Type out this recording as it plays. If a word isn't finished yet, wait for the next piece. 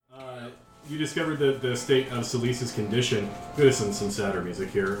You discovered the state of Salisa's condition. There's some sadder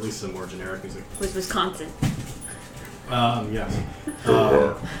music here, at least some more generic music. It was Wisconsin. Yes.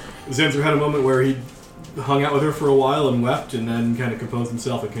 Zanzer had a moment where he hung out with her for a while and wept, and then kind of composed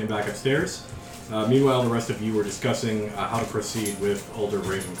himself and came back upstairs. Meanwhile, the rest of you were discussing how to proceed with Older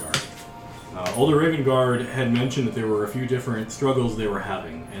Ravengard. Older Ravengard had mentioned that there were a few different struggles they were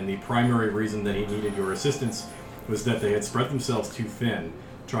having, and the primary reason that he needed your assistance was that they had spread themselves too thin,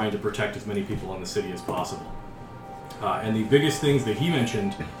 trying to protect as many people in the city as possible. And the biggest things that he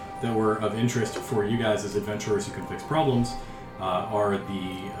mentioned that were of interest for you guys as adventurers who can fix problems are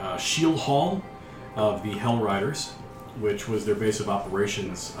the Shield Hall of the Hell Riders, which was their base of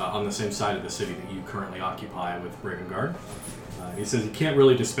operations on the same side of the city that you currently occupy with Ravengard. He says he can't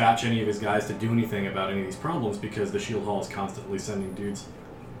really dispatch any of his guys to do anything about any of these problems because the Shield Hall is constantly sending dudes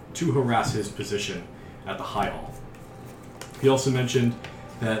to harass his position at the High Hall. He also mentioned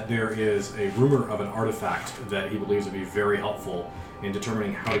that there is a rumor of an artifact that he believes would be very helpful in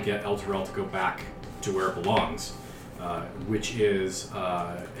determining how to get Elturel to go back to where it belongs, which is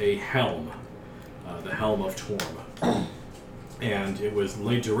a helm, the Helm of Torm. And it was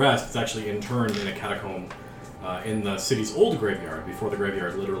laid to rest. It's actually interned in a catacomb in the city's old graveyard, before the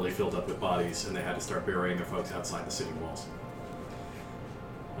graveyard literally filled up with bodies and they had to start burying their folks outside the city walls.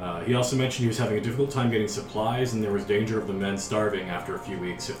 He also mentioned he was having a difficult time getting supplies, and there was danger of the men starving after a few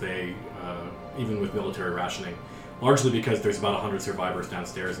weeks if they, even with military rationing, largely because there's about 100 survivors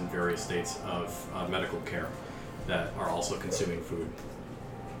downstairs in various states of medical care that are also consuming food.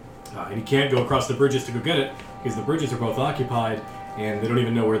 And he can't go across the bridges to go get it, because the bridges are both occupied, and they don't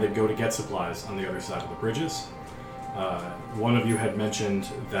even know where they'd go to get supplies on the other side of the bridges. One of you had mentioned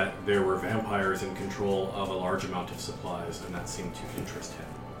that there were vampires in control of a large amount of supplies, and that seemed to interest him.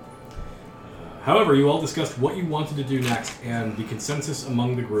 However, you all discussed what you wanted to do next, and the consensus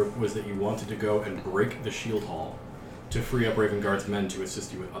among the group was that you wanted to go and break the Shield Hall to free up Ravengard's men to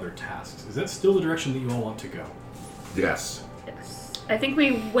assist you with other tasks. Is that still the direction that you all want to go? Yes. Yes. I think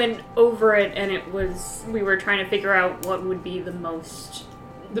we went over it, and we were trying to figure out what would be the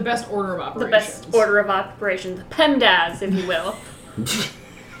best order of operations. The best order of operations. PEMDAS, if you will.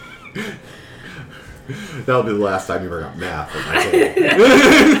 That'll be the last time you ever got math on my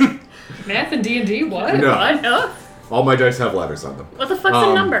table. Math and D&D? What? No. What? Oh. All my dice have letters on them. What the fuck's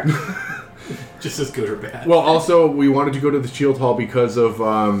a number? Just as good or bad. Well, also, we wanted to go to the Shield Hall because of,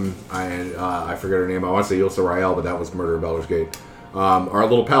 I forget her name. I want to say Ilsa Rael, but that was Murder of Baldur's Gate. Our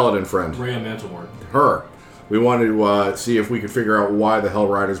little paladin friend. Rhea Mantelmort. Her. We wanted to see if we could figure out why the Hell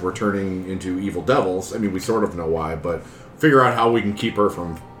Riders were turning into evil devils. I mean, we sort of know why, but figure out how we can keep her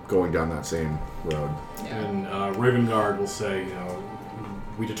from going down that same road. Yeah. And Ravengard will say,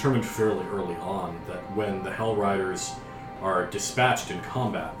 we determined fairly early on that when the Hell Riders are dispatched in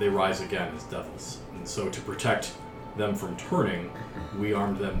combat, they rise again as devils. And so to protect them from turning, we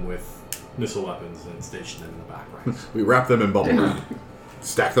armed them with missile weapons and stationed them in the back ranks. We wrap them in bubble wrap.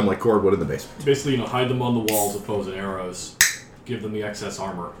 Stack them like cordwood in the basement. Basically, hide them on the walls with bows and arrows, give them the excess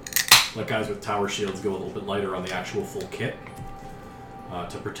armor. Let guys with tower shields go a little bit lighter on the actual full kit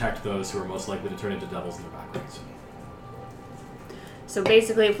to protect those who are most likely to turn into devils in their back ranks. So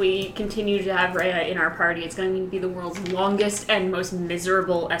basically, if we continue to have Rhea in our party, it's going to be the world's longest and most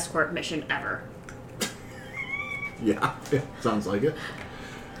miserable escort mission ever. Yeah, sounds like it.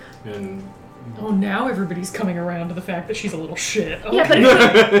 And now everybody's coming around to the fact that she's a little shit. Okay.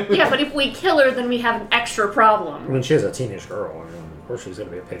 Yeah, but if we kill her, then we have an extra problem. I mean, she's a teenage girl. I mean, of course she's going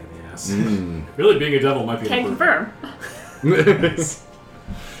to be a pain in the ass. Really, being a devil might be Can an confirm.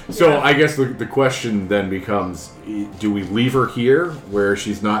 So I guess the question then becomes, do we leave her here where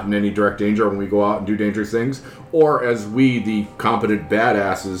she's not in any direct danger when we go out and do dangerous things? Or as we, the competent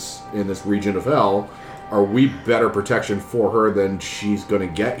badasses in this region of hell, are we better protection for her than she's going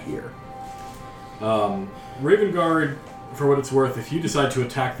to get here? Ravengard, for what it's worth, if you decide to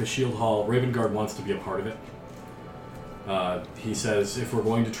attack the Shield Hall, Ravengard wants to be a part of it. He says if we're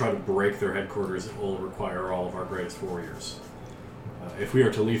going to try to break their headquarters, it will require all of our greatest warriors. If we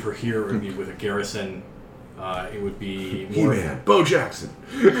are to leave her here, it would be with a garrison. It would be more... He-Man, Bo Jackson.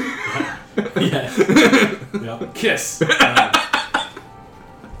 Yes. Yep. Kiss.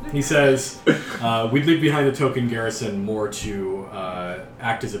 He says we'd leave behind the token garrison more to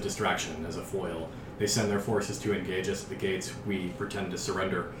act as a distraction, as a foil. They send their forces to engage us at the gates. We pretend to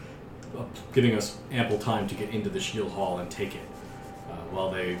surrender, giving us ample time to get into the Shield Hall and take it,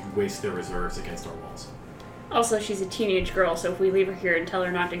 while they waste their reserves against our walls. Also, she's a teenage girl, so if we leave her here and tell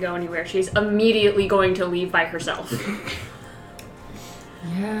her not to go anywhere, she's immediately going to leave by herself.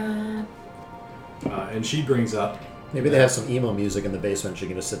 Yeah. And she brings up Maybe they have some emo music in the basement. She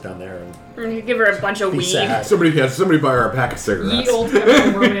can just sit down there and And you give her a bunch of be weed sad. Somebody buy her a pack of cigarettes. Ye old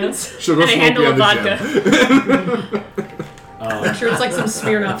chemical romance. She'll go and a smoke handle behind of the vodka. gym. I'm sure it's like some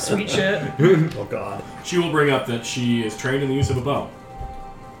Smirnoff sweet shit. Oh God. She will bring up that she is trained in the use of a bow.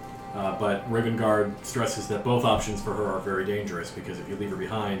 But Ravengard stresses that both options for her are very dangerous because if you leave her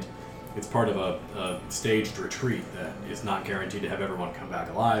behind, it's part of a staged retreat that is not guaranteed to have everyone come back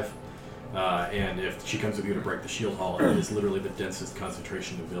alive. And if she comes with you to break the shield hall, it is literally the densest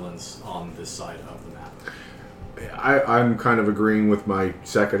concentration of villains on this side of the map. I'm kind of agreeing with my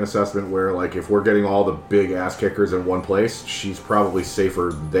second assessment where, like, if we're getting all the big ass kickers in one place, she's probably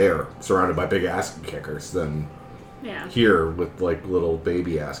safer there, surrounded by big ass kickers, than Yeah. here with, like, little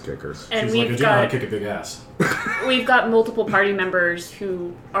baby ass kickers. And She's like, I we've do know how to got kick a big ass. we've got multiple party members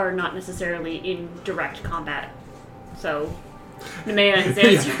who are not necessarily in direct combat. So Nemea and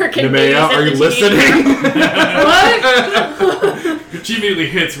Xanser can Nemea, babysit are the you teenage listening? What? She immediately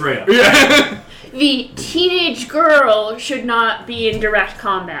hits Rhea. Yeah. The teenage girl should not be in direct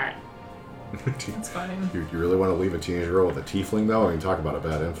combat. It's fine. You really want to leave a teenage girl with a tiefling, though? I mean, talk about a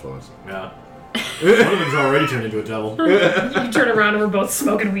bad influence. Yeah. One of them's already turned into a devil. You turn around and we're both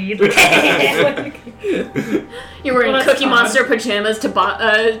smoking weed. You're wearing Well, that's Cookie odd. Monster pajamas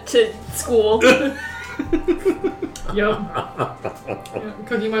to school. Yep.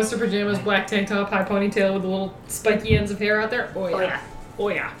 Cookie Monster pajamas, black tank top, high ponytail with the little spiky ends of hair out there. Oh yeah. Oh yeah. Oh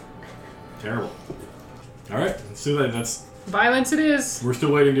yeah. Terrible. Alright, so then that's... Violence it is. We're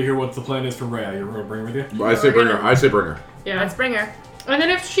still waiting to hear what the plan is for Rhea. You're going to bring her with you? I say bring her. I say bring her. Yeah. Let's bring her. And then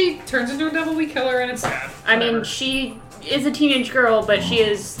if she turns into a devil, we kill her and it's sad. I mean, Whatever. she is a teenage girl, but she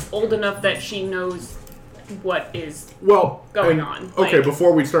is old enough that she knows what is Well, going and- on. Okay, Like-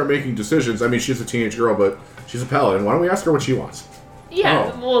 before we start making decisions, I mean, she's a teenage girl, but she's a paladin. Why don't we ask her what she wants?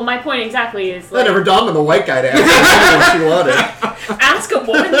 Yeah, Oh. well, my point exactly is That like, never dawned on the white guy to ask her what she wanted. ask a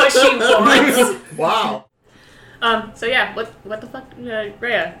woman what she wants. Wow. So yeah, what the fuck,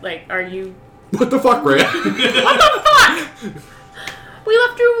 Rhea? Like, are you? What the fuck, Rhea? What the fuck? We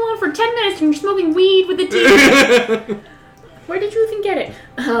left you alone for 10 minutes and you're smoking weed with the tea. Where did you even get it?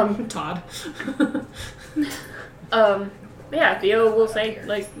 Todd. Yeah, Theo will say,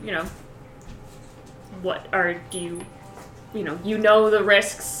 like, you know, you know the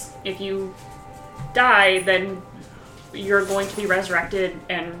risks. If you die, then you're going to be resurrected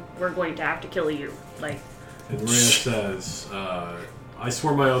and we're going to have to kill you. Like, And Rhea says, I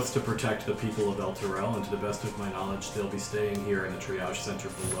swore my oaths to protect the people of El Terrell, and to the best of my knowledge, they'll be staying here in the triage center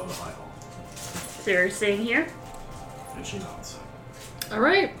below the High Hall. so you're staying here? And she nods.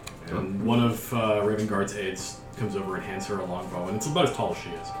 Alright. And one of Ravengard's aides comes over and hands her a longbow, and it's about as tall as she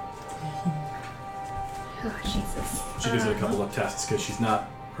is. Oh, Jesus. She gives it a couple of tests, because she's not,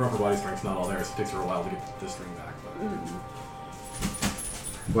 her upper body strength's not all there, so it takes her a while to get this ring back.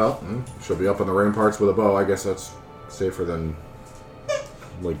 But Well, she'll be up on the ramparts with a bow. I guess that's safer than,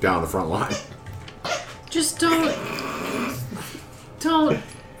 like, down the front line. Just don't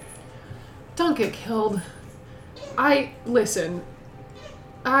get killed.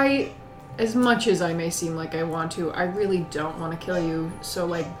 As much as I may seem like I want to, I really don't want to kill you. So,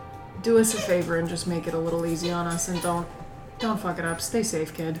 like, do us a favor and just make it a little easy on us and don't fuck it up. Stay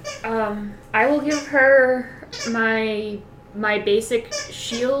safe, kid. I will give her my basic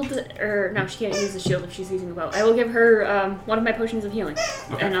shield, or no, she can't use the shield if she's using a bow. I will give her one of my potions of healing,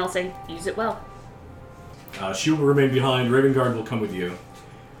 Okay. and I'll say, use it well. she will remain behind. Ravengard will come with you.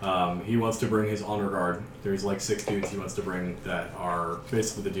 He wants to bring his honor guard. There's like 6 dudes he wants to bring that are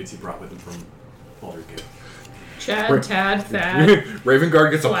basically the dudes he brought with him from Baldur's Gate. Chad, Wait. Tad, Thad. Ravengard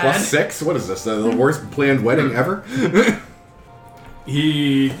gets a Glad. +6? What is this? The worst planned wedding ever?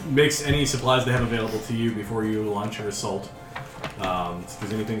 He makes any supplies they have available to you before you launch your assault. If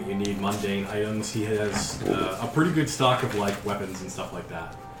there's anything that you need, mundane items, he has a pretty good stock of like weapons and stuff like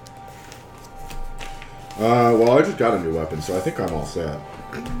that. Well, I just got a new weapon, so I think I'm all set.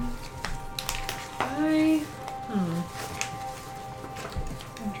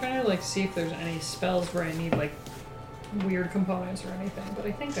 I'm trying to, like, see if there's any spells where I need, like, weird components or anything, but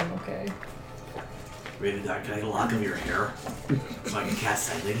I think I'm okay. Raven Dog, can I get a lock of your hair? So I can cast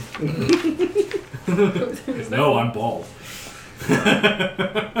Sighting? No, I'm bald.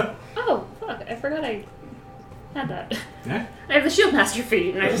 Oh, fuck, I forgot I had that. Yeah? I have the shield master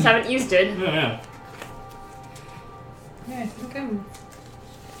feat, and I just haven't used it. Yeah. Yeah, I think I'm...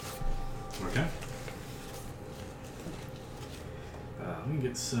 Okay. Let me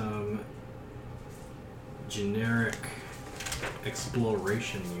get some generic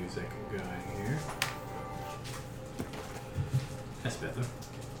exploration music going here. That's better.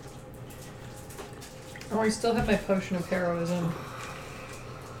 Oh, I still have my potion of heroism.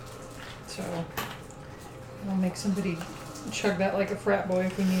 So I'll make somebody chug that like a frat boy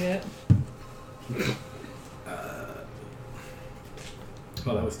if we need it.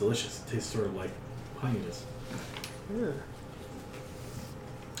 Oh, that was delicious. It tastes sort of like honeyness.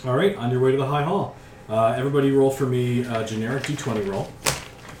 All right, on your way to the High Hall. Everybody roll for me a generic D20 roll.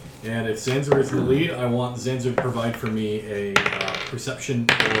 And if Zanzor is the lead, I want Zanzor to provide for me a perception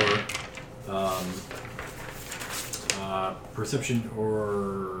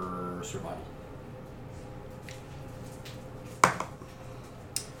or survival.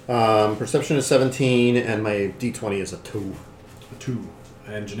 Perception is 17, and my D20 is a 2. A 2.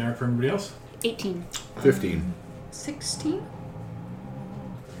 And generic for everybody else? 18. 15. 16? All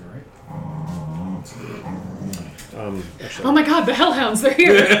right. Actually, Oh my god, the hellhounds, they're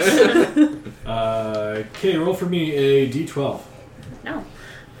here! Okay, roll for me a D12. No.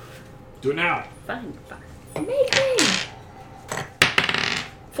 Do it now. Fine. Make me!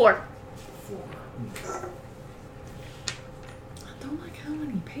 4. 4. I don't like how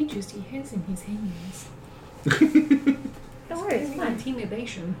many pages he has in his hands. Don't worry, it's My fine.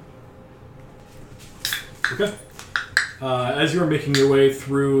 intimidation. Okay. As you are making your way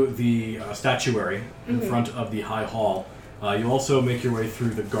through the statuary in front of the High Hall, you also make your way through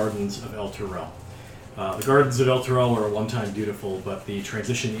the Gardens of El Turel. The Gardens of El Turel were one time beautiful, but the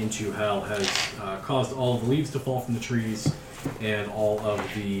transition into Hell has caused all of the leaves to fall from the trees and all of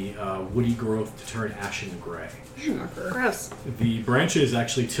the woody growth to turn ashen gray. Gross. The branches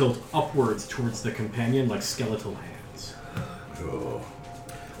actually tilt upwards towards the companion like skeletal hands.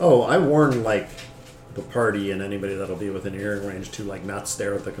 oh, I warn like the party and anybody that'll be within earring range to like not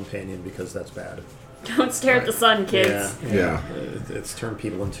stare at the companion because that's bad. Don't stare at the sun, kids. Yeah. It's turned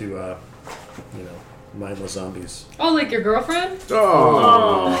people into mindless zombies. Oh, like your girlfriend?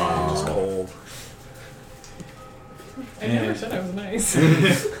 Oh. Just cold. I never said I was nice.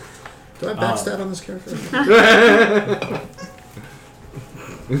 Do I backstab on this character?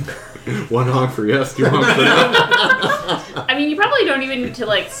 One honk for yes, two honks for no. I mean, you probably don't even need to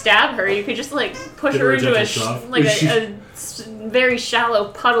like stab her. You could just like push Give her her a into gentle shove. a very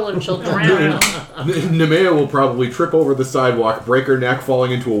shallow puddle and she'll drown. Nemea will probably trip over the sidewalk, break her neck,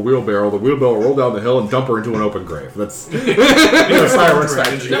 falling into a wheelbarrow. The wheelbarrow will roll down the hill and dump her into an open grave. That's fireworks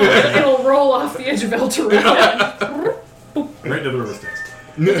action. No, it'll roll off the edge of El Turel. Right into the river Styx.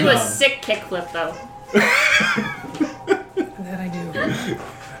 Do a sick kickflip though. That I do.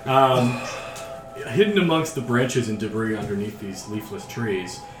 Hidden amongst the branches and debris underneath these leafless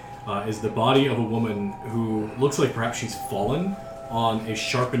trees is the body of a woman who looks like perhaps she's fallen on a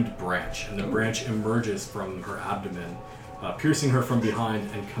sharpened branch, and the branch emerges from her abdomen, piercing her from behind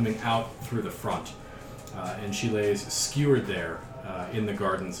and coming out through the front. And she lays skewered there in the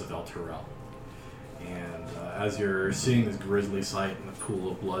Gardens of El Turel. And as you're seeing this grisly sight and the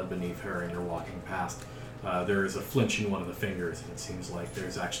pool of blood beneath her and you're walking past, there is a flinch in one of the fingers, and it seems like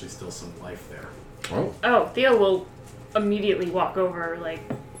there's actually still some life there. Oh. Oh, Theo will immediately walk over, like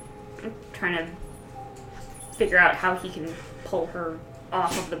trying to figure out how he can pull her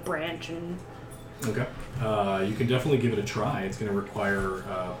off of the branch and. Okay. You can definitely give it a try. It's going to require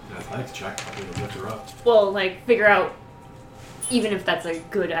an athletics check to lift her up. Well, like figure out even if that's a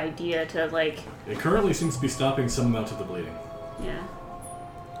good idea to like. It currently seems to be stopping some amount of the bleeding. Yeah.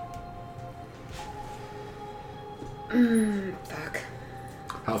 Fuck.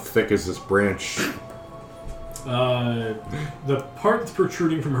 How thick is this branch? The part that's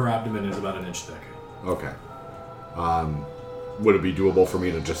protruding from her abdomen is about an inch thick. Okay. Would it be doable for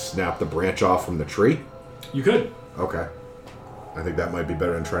me to just snap the branch off from the tree? You could. Okay. I think that might be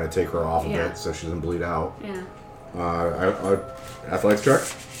better than trying to take her off of Yeah. it so she doesn't bleed out. Yeah. Athletics check?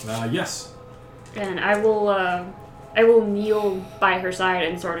 Yes. And I will kneel by her side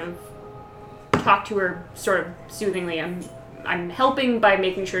and sort of talk to her sort of soothingly. I'm helping by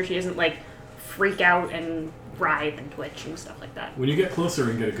making sure she doesn't like freak out and writhe and twitch and stuff like that. When you get closer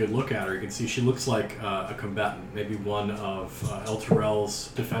and get a good look at her, you can see she looks like a combatant, maybe one of El Turel's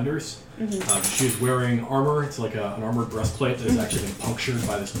defenders. Mm-hmm. She's wearing armor. It's like an armored breastplate that has actually been punctured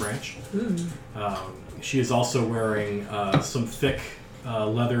by this branch. She is also wearing some thick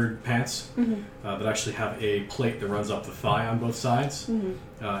leathered pants that actually have a plate that runs up the thigh on both sides.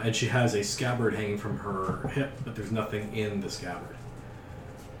 And she has a scabbard hanging from her hip, but there's nothing in the scabbard.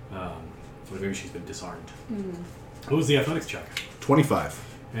 Or maybe she's been disarmed. What was the athletics check? 25.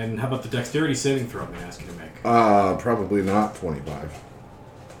 And how about the dexterity saving throw I'm going to ask you to make? Probably not 25.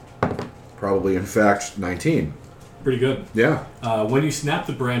 Probably, in fact, 19. Pretty good. Yeah. When you snap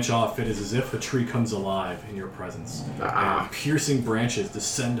the branch off, it is as if the tree comes alive in your presence. Ah. And piercing branches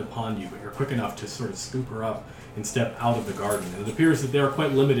descend upon you, but you're quick enough to sort of scoop her up and step out of the garden. And it appears that they are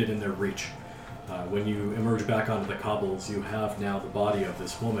quite limited in their reach. When you emerge back onto the cobbles, you have now the body of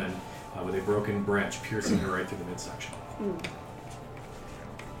this woman with a broken branch piercing her right through the midsection.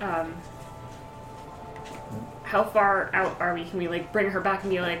 How far out are we? Can we like bring her back and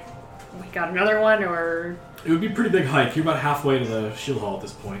be like, we got another one, or? It would be a pretty big hike. You're about halfway to the shield hall at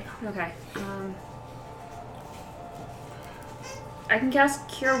this point. Okay. I can cast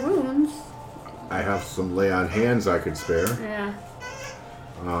Cure Wounds. I have some lay on hands I could spare. Yeah.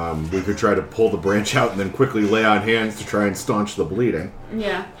 We could try to pull the branch out and then quickly lay on hands to try and staunch the bleeding.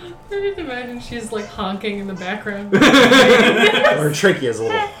 Yeah. I just imagine she's like honking in the background. Our trachea is a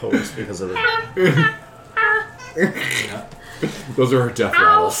little hosed because of it. Yeah. Those are her death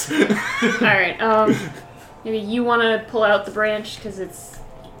rattles. Alright, maybe you want to pull out the branch, because it's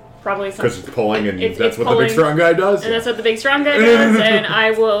probably something... Because it's pulling and It's that's what the pulling, big strong guy does. And that's what the big strong guy does, and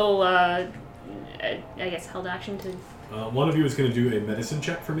I will, I guess, held action to... One of you is going to do a medicine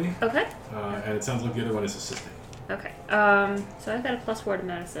check for me, Okay. and it sounds like the other one is assisting. Okay. So I've got a +4 to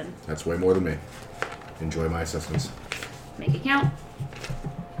medicine. That's way more than me. Enjoy my assessments. Make it count.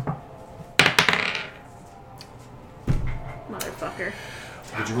 Motherfucker.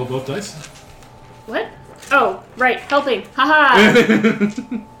 Did you roll both dice? What? Oh, right. Helping. Haha.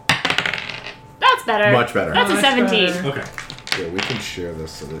 That's better. Much better. That's a Much 17. better. Okay. Yeah, we can share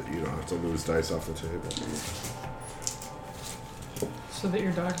this so that you don't have to lose dice off the table. So that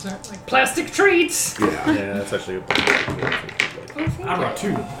your dogs aren't like plastic treats. Yeah. Yeah, that's actually a I brought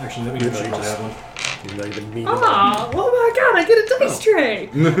 2. Actually, that means you should have one. You're not even mean. Oh my god, I get a dice tray!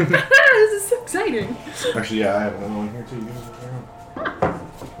 This is so exciting. Actually, yeah, I have another one here too. I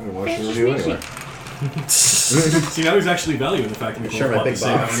don't want to share with you anyway. See, now there's actually value in the fact that we Sure, both my bought the big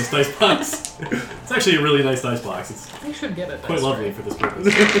same box. on this dice box. It's actually a really nice dice box. It's I should get a dice quite lovely tray. for this purpose.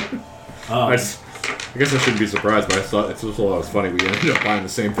 I guess I shouldn't be surprised, but I thought it was funny. We ended up buying the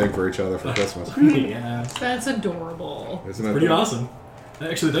same thing for each other for Christmas. Yeah, That's adorable. Isn't that pretty the- awesome.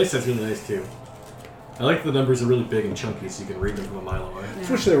 Actually, the dice set's really nice too. I like the numbers are really big and chunky, so you can read them from a mile away.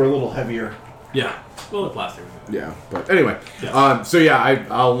 I wish they were a little heavier. Yeah, well, the plastic. Yeah, but anyway. Yeah. So yeah,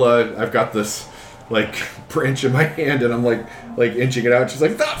 I've got this like branch in my hand, and I'm like inching it out. She's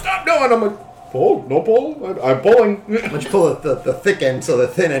like, stop, no, and I'm like, pull, no pull, I'm pulling. Why don't you pull the thick end so the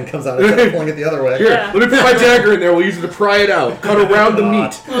thin end comes out instead of pulling it the other way? Here, Yeah. let me put my dagger in there. We'll use it to pry it out. Cut around the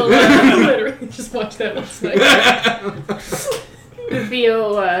meat. Well, I literally just watched that last night.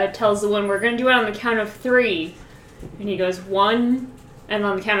 Theo tells the one, we're going to do it on the count of 3. And he goes, 1. And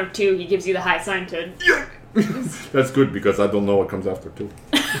on the count of 2, he gives you the high sign to... That's good because I don't know what comes after too.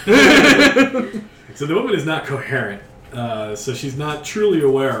 So the woman is not coherent, so she's not truly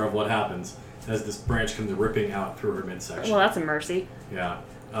aware of what happens as this branch comes ripping out through her midsection. Well, that's a mercy. Yeah.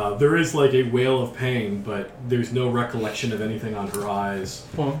 There is like a wail of pain, but there's no recollection of anything on her eyes.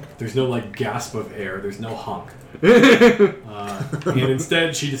 There's no like gasp of air. There's no honk. And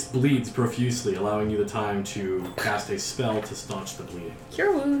instead, she just bleeds profusely, allowing you the time to cast a spell to staunch the bleeding.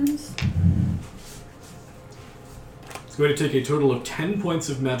 Cure Wounds. It's going to take a total of 10 points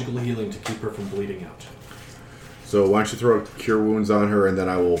of magical healing to keep her from bleeding out. So why don't you throw Cure Wounds on her, and then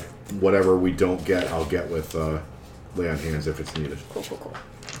I will, whatever we don't get, I'll get with Lay on Hands if it's needed. Cool.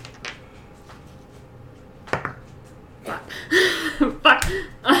 Fuck.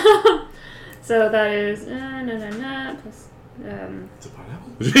 So that is... plus... It's a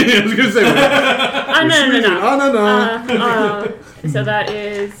pineapple? I was gonna say. no. So that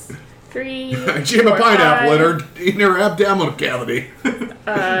is 3... I jam a 4, pineapple 5, in her abdominal cavity.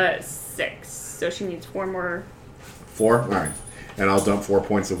 6. So she needs 4 more... 4? Alright. And I'll dump 4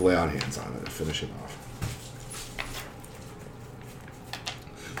 points of Lay on Hands on it to finish it off.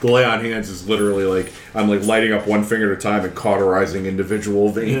 The Lay on Hands is literally like, I'm like lighting up one finger at a time and cauterizing individual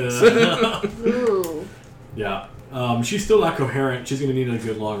veins. Ooh. Yeah. She's still not coherent. She's going to need a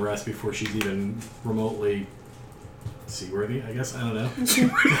good long rest before she's even remotely seaworthy, I guess. I don't know.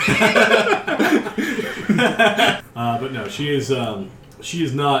 But no, she is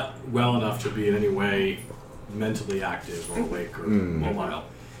not well enough to be in any way mentally active or awake or mobile.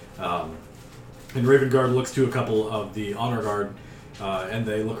 And Ravengard looks to a couple of the honor guard, and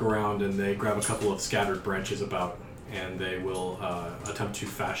they look around and they grab a couple of scattered branches about, and they will attempt to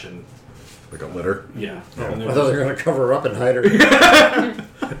fashion. Like a litter. Yeah. Oh, And I thought they were going to cover her up and hide her. they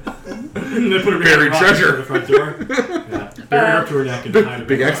put a Buried treasure. at the front door. Yeah. Bury her up to her neck and hide it.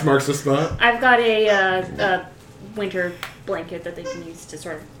 Big X marks the spot. I've got a winter blanket that they can use to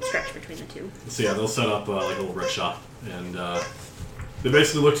sort of stretch between the two. So yeah, they'll set up like a little rickshaw, and they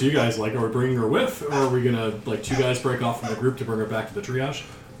basically look to you guys like, are we bringing her with, or are we gonna like 2 guys break off from the group to bring her back to the triage?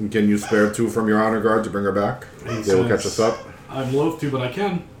 Can you spare 2 from your honor guard to bring her back? He They will says, catch us up. I'm loath to, but I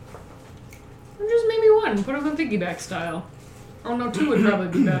can. Or just maybe 1. Put him on piggyback style. Oh no, 2 would probably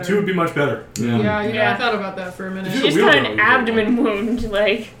be better. 2 would be much better. Yeah, you know, Yeah. I thought about that for a minute. She's She's a got weirdo, an you know. abdomen wound,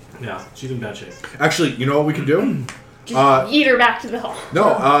 like, Yeah, she's in bad shape. Actually, you know what we can do? just eat her back to the hall.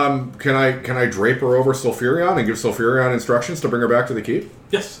 No, can I drape her over Sulfurion and give Sulfurion instructions to bring her back to the keep?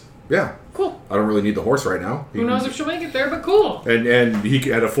 Yes. Yeah. Cool. I don't really need the horse right now. Who knows if she'll make it there, but cool. And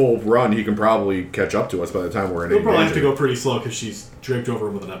he at a full run, he can probably catch up to us by the time we're in. He'll any probably have to danger. go pretty slow because she's draped over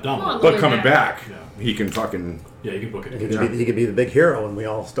him with an abdominal. Come But on. coming back, Yeah. he can fucking. Yeah, you can book it. He could be the big hero, and we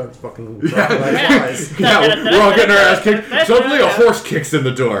all start fucking dropping like Yeah. flies. Yeah, we're all getting our ass kicked. Suddenly, a horse kicks in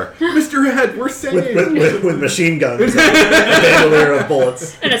the door. Mr. Head, we're saved. with machine guns and a bandolier of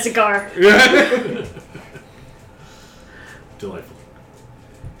bullets. And a cigar. Delightful.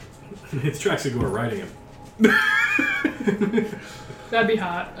 It's Traxigor riding him. That'd be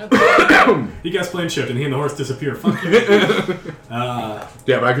hot. You guys playing shift, and he and the horse disappear. Fuck you. Yeah,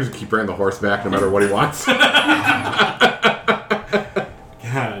 but I can just keep bringing the horse back no matter what he wants. God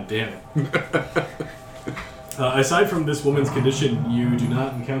damn it. Aside from this woman's condition, you do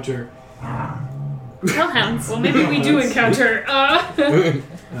not encounter. Hellhounds. Well, maybe we do encounter.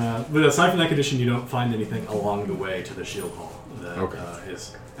 But aside from that condition, you don't find anything along the way to the shield hall that Okay.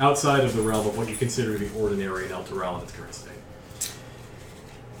 is outside of the realm of what you consider to be ordinary in Elturel in its current state.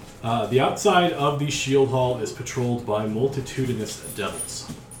 The outside of the shield hall is patrolled by multitudinous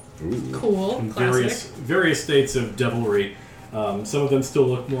devils. Cool. In Classic. various states of devilry. Some of them still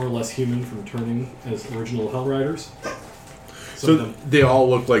look more or less human from turning as original Hell Riders. Some So of them, they all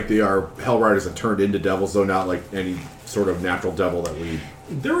look like they are Hell Riders that turned into devils, though not like any sort of natural devil that we.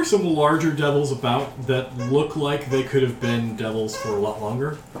 there are some larger devils about that look like they could have been devils for a lot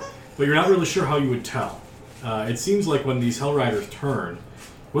longer, but you're not really sure how you would tell. It seems like when these Hell Riders turn,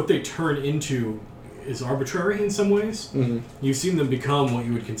 what they turn into is arbitrary in some ways. Mm-hmm. You've seen them become what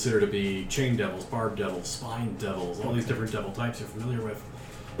you would consider to be chain devils, barb devils, spine devils, all these different devil types you're familiar with.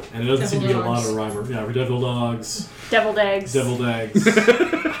 And it doesn't seem to be a lot of rhyme. Yeah, devil dogs, Deviled eggs. deviled eggs.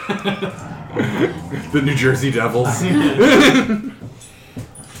 The New Jersey Devils.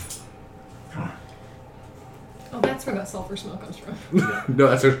 Oh, that's where that sulfur smell comes from. No,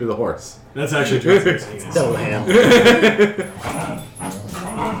 that's actually the horse. That's actually Traxigor's anus. Devil ham.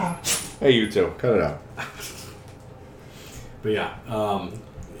 Hey, you two, cut it out. But yeah,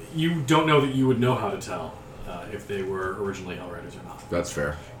 you don't know that you would know how to tell if they were originally Hell Riders or not. That's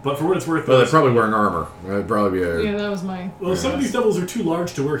fair. But for what it's worth, Well, they're those- probably wearing armor. That'd probably be a. Yeah, that was my. well, some of these devils are too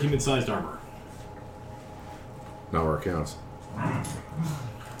large to wear human-sized armor. Not where it counts.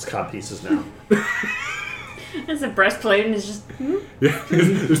 It's cod pieces now. It's a breastplate and it's just. Yeah,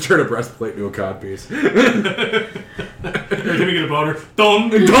 just turn a breastplate into a codpiece. Every time you get a boner, dong,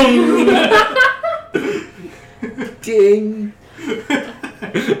 Ding.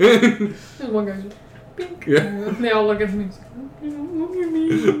 There's one guy just. Bink. Yeah. And they all look at me. He's like, "Don't look at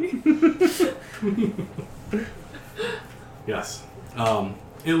me." Yes.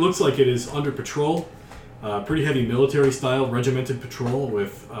 It looks like it is under patrol. Pretty heavy military-style regimented patrol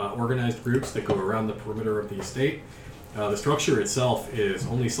with organized groups that go around the perimeter of the estate. The structure itself is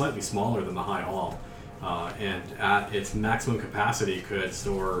only slightly smaller than the High Hall, and at its maximum capacity could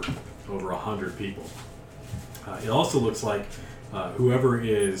store over 100 people. It also looks like whoever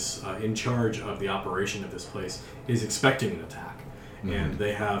is in charge of the operation of this place is expecting an attack, and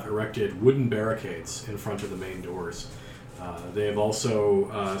they have erected wooden barricades in front of the main doors. They have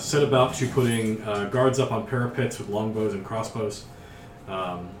also set about to putting guards up on parapets with longbows and crossbows,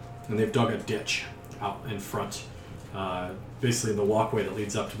 and they've dug a ditch out in front, basically in the walkway that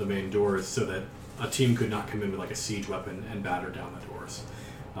leads up to the main doors, so that a team could not come in with like a siege weapon and batter down the doors.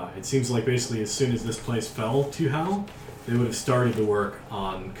 It seems like basically as soon as this place fell to Hal, they would have started the work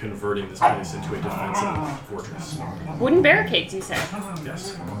on converting this place into a defensive fortress. Wooden barricades, you said.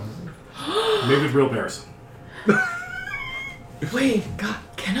 Yes. Maybe with real bears. Wait, God,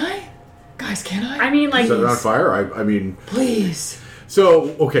 can I? Guys, can I? I mean, like. Set it on fire? I mean. Please.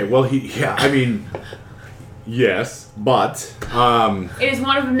 So, okay, well, I mean. Yes, but. It is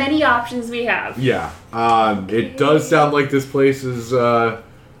one of many options we have. Yeah. It does sound like this place is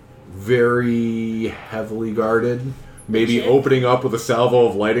very heavily guarded. Maybe Legit. opening up with a salvo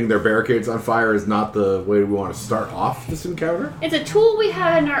of lighting their barricades on fire is not the way we want to start off this encounter. It's a tool we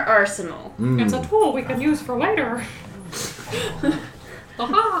have in our arsenal. It's a tool we can use for later.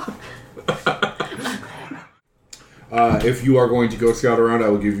 Aha! If you are going to go scout around, I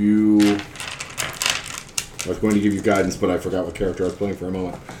will give you... I was going to give you guidance, but I forgot what character I was playing for a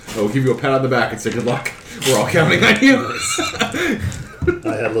moment. I will give you a pat on the back and say good luck. We're all counting on you.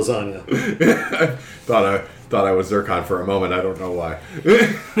 I had lasagna. Thought I was Zircon for a moment. I don't know why.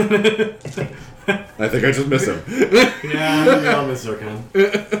 I think I just missed him. Yeah, we all miss Zircon.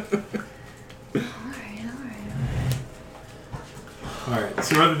 Alright,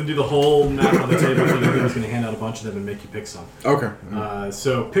 so rather than do the whole map on the table, I'm just going to hand out a bunch of them and make you pick some. Okay.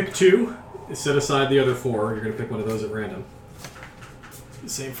 So pick 2, set aside the other 4. You're going to pick one of those at random.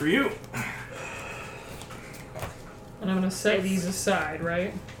 Same for you. And I'm gonna set these aside,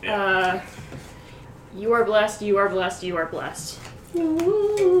 right? You are blessed, you are blessed, you are blessed.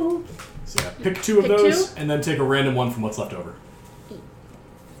 So yeah, pick 2 of Pick those, 2? and then take a random one from what's left over.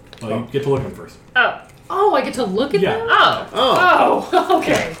 Well, you get to look at them first. Oh, I get to look at Yeah. them? Oh,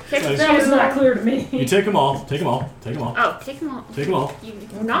 Okay. pick So That was not clear to You me. take them all, take them all, take them all, Oh, take them all. take them all.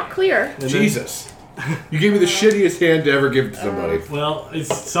 You're not clear. And then- Jesus. You gave me the shittiest hand to ever give to somebody. well,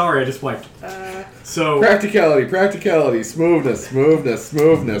 sorry, I just wiped. So, Practicality, smoothness,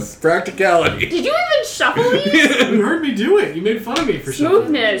 practicality. Did you even shuffle these? you heard me do it. You made fun of me for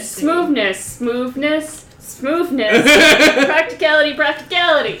Smoothness.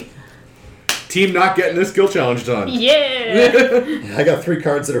 Practicality. Team not getting this skill challenge done. Yeah. I got 3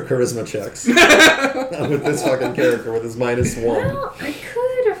 cards that are charisma checks. With this fucking character with his -1. Well, I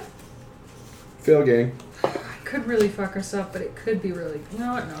could. Fail game. I could really fuck us up, but it could be really. You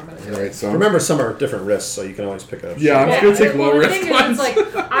know what? No, I'm gonna do it. Alright, so Remember, some are different risks, so you can always pick up. Yeah, I'm just gonna take low the risk thing is, ones.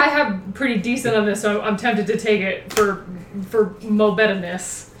 it's like I have pretty decent on this, so I'm tempted to take it for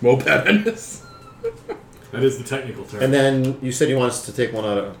mo-betterness. Mopedness. That is the technical term. And then you said you want us to take one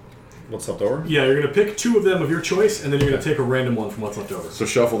out of what's left over? yeah, you're going to pick 2 of them of your choice, and then you're going to take a random one from what's left over. So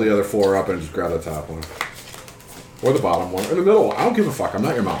shuffle the other 4 up and just grab the top one. Or the bottom one. Or the middle one. I don't give a fuck. I'm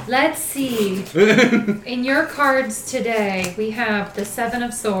not your mom. Let's see. In your cards today, we have the 7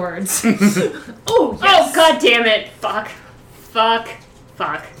 of Swords. Oh, god damn it. Fuck.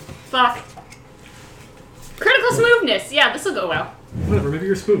 Critical smoothness. Yeah, this will go well. Whatever, maybe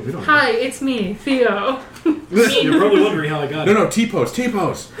you're smooth. We don't know. Hi, it's me, Theo. You're probably wondering how I got it. No, T-pose.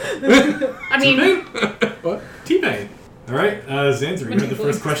 T-pose. I mean, What? T-Bane. All right, Zanzer, you had the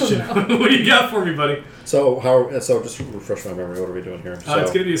first question. What do you got for me, buddy? So just refresh my memory. What are we doing here? It's going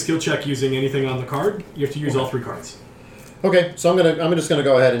to be a skill check using anything on the card. You have to use all 3 cards. Okay, so I'm just gonna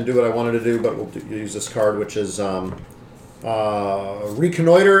go ahead and do what I wanted to do, but we'll use this card, which is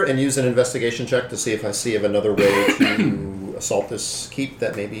reconnoiter and use an investigation check to see if I see of another way to assault this keep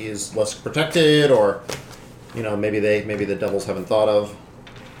that maybe is less protected, or maybe the devils haven't thought of.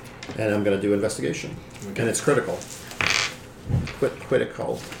 And I'm gonna do investigation, and it's critical.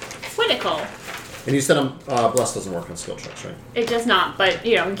 Critical. And you said bless doesn't work on skill checks, right? it does not, but,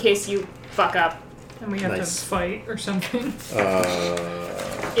 in case you fuck up. And we have Nice. to fight or something.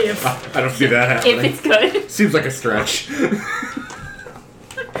 If I don't see that happening. it's good. Seems like a stretch.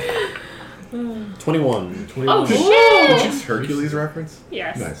 21. 21. Oh, Did shit! you Hercules reference?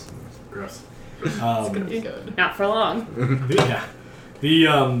 Yes. Nice. Gross. It's gonna be good. Not for long. Yeah. The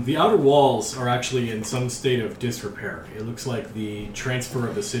outer walls are actually in some state of disrepair. It looks like the transfer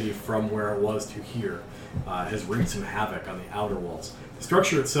of the city from where it was to here has wreaked some havoc on the outer walls. The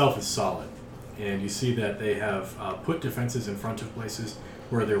structure itself is solid, and you see that they have put defenses in front of places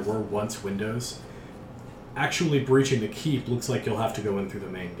where there were once windows. Actually breaching the keep looks like you'll have to go in through the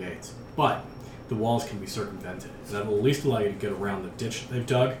main gates, but the walls can be circumvented, and that will at least allow you to get around the ditch that they've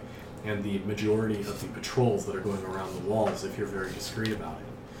dug and the majority of the patrols that are going around the walls if you're very discreet about it.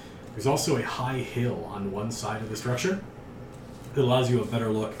 There's also a high hill on one side of the structure that allows you a better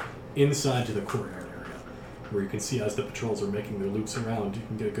look inside to the courtyard area, where you can see as the patrols are making their loops around, you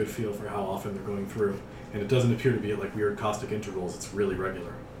can get a good feel for how often they're going through. And it doesn't appear to be at like weird caustic intervals, it's really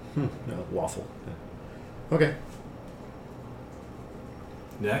regular. No, waffle. Yeah. Okay.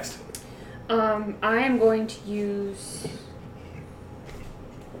 Next. I am going to use...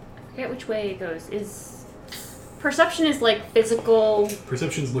 I forget which way it goes. Perception is like physical...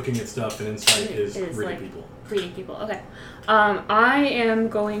 Perception's looking at stuff, and insight is Is reading like- people. Reading people, okay. I am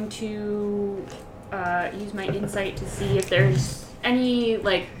going to use my insight to see if there's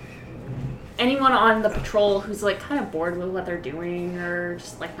anyone on the patrol who's like kind of bored with what they're doing or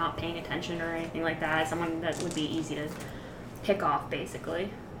just like not paying attention or anything like that. Someone that would be easy to pick off,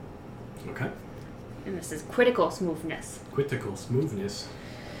 basically. Okay. And this is critical smoothness. Critical smoothness.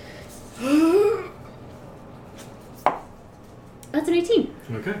 That's an 18.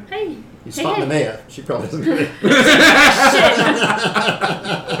 Okay. Hey. You spot hey. Nemea. She probably doesn't get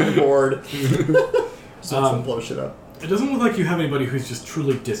Shit. bored. So blow shit up. It doesn't look like you have anybody who's just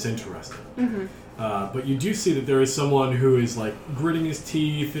truly disinterested. But you do see that there is someone who is like gritting his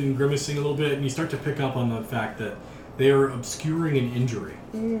teeth and grimacing a little bit, and you start to pick up on the fact that they are obscuring an injury.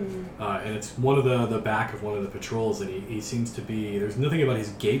 And it's one of the back of one of the patrols, and he seems to be, there's nothing about his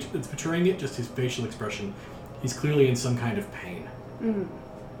gait that's betraying it, just his facial expression. He's clearly in some kind of pain. And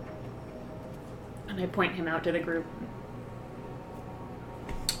I point him out to the group.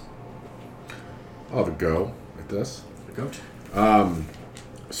 I'll have a go at this. The goat.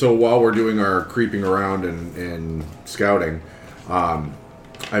 So while we're doing our creeping around and scouting, I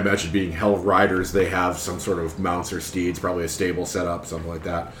imagine being Hell Riders, they have some sort of mounts or steeds, probably a stable set up, something like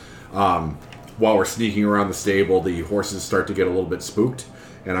that. While we're sneaking around the stable, the horses start to get a little bit spooked,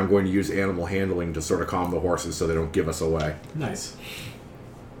 and I'm going to use animal handling to sort of calm the horses so they don't give us away. Nice.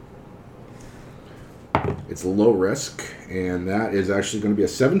 It's low risk, and that is actually going to be a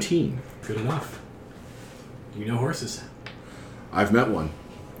 17. Good enough. You know horses. I've met one.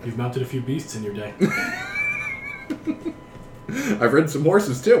 You've mounted a few beasts in your day. I've ridden some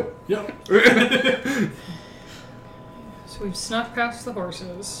horses, too. Yep. So we've snuck past the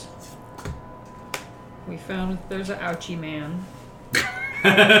horses. We found that there's an ouchie man.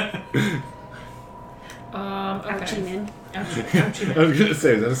 Okay. Ouchie man. Ouchie man. I was going to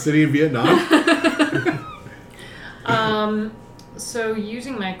say, is that a city in Vietnam? So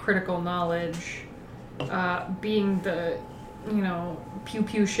using my critical knowledge, being the, pew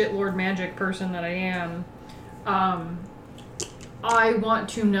pew shitlord magic person that I am, I want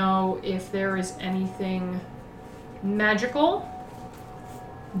to know if there is anything magical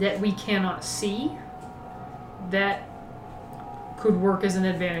that we cannot see that could work as an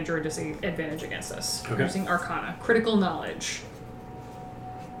advantage or a disadvantage against us. Okay. Using Arcana. Critical knowledge.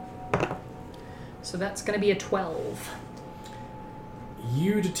 So that's going to be a 12.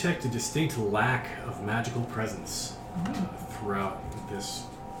 You detect a distinct lack of magical presence throughout this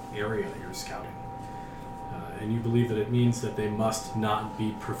area that you're scouting. And you believe that it means that they must not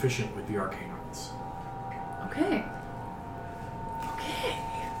be proficient with the arcane arts. Okay.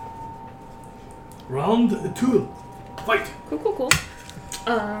 Round 2. Fight! Cool.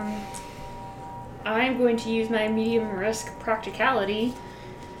 I'm going to use my medium risk practicality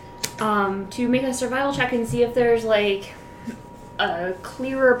to make a survival check and see if there's like a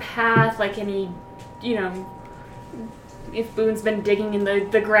clearer path, like any, if Boone's been digging in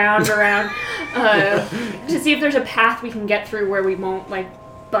the ground around, to see if there's a path we can get through where we won't like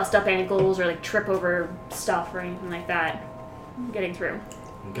bust up ankles or like trip over stuff or anything like that. Getting through.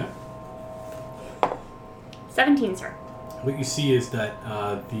 Okay. 17, sir. What you see is that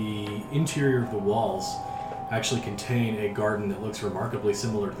the interior of the walls actually contain a garden that looks remarkably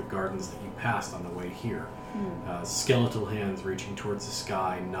similar to the gardens that you passed on the way here. Skeletal hands reaching towards the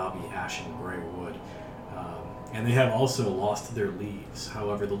sky, knobby ashen gray wood. And they have also lost their leaves.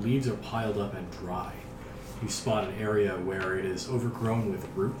 However, the leaves are piled up and dry. You spot an area where it is overgrown with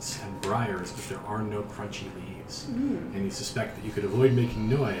roots and briars, but there are no crunchy leaves. And you suspect that you could avoid making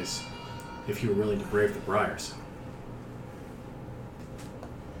noise if you were willing to brave the briars.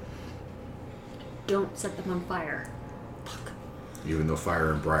 Don't set them on fire. Even though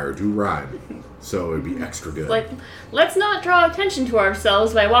fire and briar do rhyme, so it'd be extra good. Like, let's not draw attention to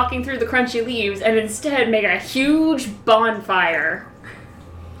ourselves by walking through the crunchy leaves and instead make a huge bonfire.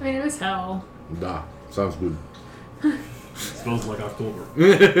 I mean, it was hell. Nah, sounds good. Smells like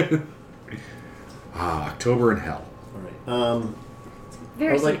October. October and hell. All right.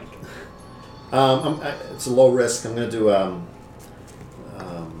 Very I would sweet. it's a low risk. I'm going to do.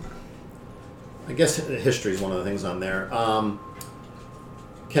 I guess history is one of the things on there.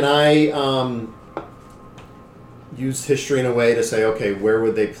 Can I use history in a way to say, okay, where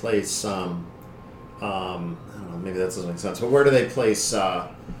would they place? I don't know. Maybe that doesn't make sense. But where do they place?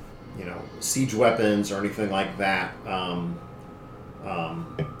 Siege weapons or anything like that?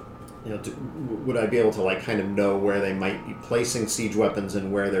 Would I be able to kind of know where they might be placing siege weapons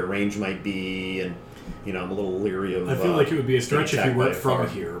and where their range might be? And I'm a little leery of. I feel like it would be a stretch if you attacked weren't by a from far.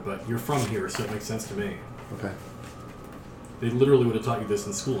 here, but you're from here, so it makes sense to me. Okay. They literally would have taught you this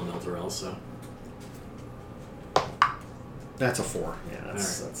in school in Elturel, so. That's a 4. Yeah, Alright.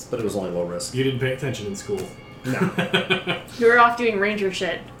 that's. But it was only low risk. You didn't pay attention in school. No. You were off doing ranger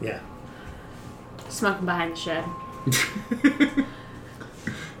shit, Yeah. smoking behind the shed.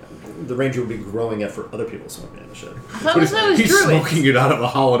 The ranger would be growing it for other people smoking in the shed. That was those He's druids. smoking it out of a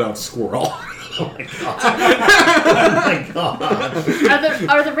hollowed out squirrel. Oh my god.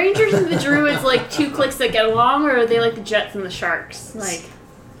 Are the rangers and the druids like two cliques that get along, or are they like the jets and the sharks? Like,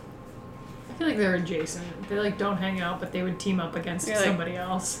 I feel like they're adjacent. They don't hang out, but they would team up against You're like- somebody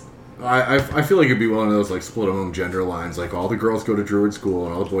else. I feel like it'd be one of those like split among gender lines. Like all the girls go to druid school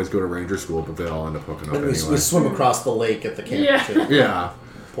and all the boys go to ranger school, but they all end up hooking up And anyway. we swim across the lake at the camp. Yeah. too. Yeah.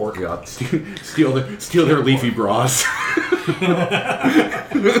 Pork. Yeah. Steal their leafy bras.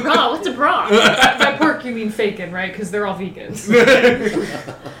 Bra, what's a bra? By pork, you mean Fakin, right? Because they're all vegans.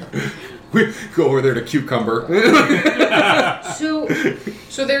 We go over there to cucumber.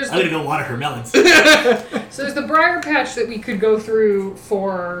 So there's I didn't know water her melons. so there's the briar patch that we could go through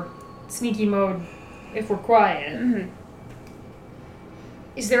for sneaky mode if we're quiet. Mm-hmm.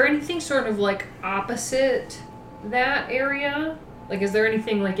 Is there anything sort of like opposite that area? Like, is there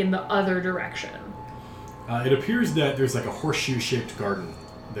anything like in the other direction? It appears that there's like a horseshoe-shaped garden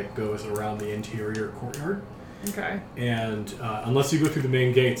that goes around the interior courtyard. Okay. And unless you go through the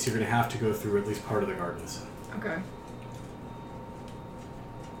main gates, you're going to have to go through at least part of the gardens. Okay.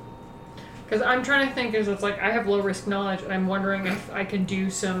 Because I'm trying to think, is it's like I have low risk knowledge, and I'm wondering if I can do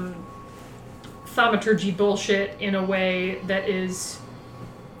some thaumaturgy bullshit in a way that is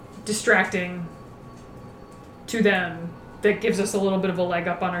distracting to them, that gives us a little bit of a leg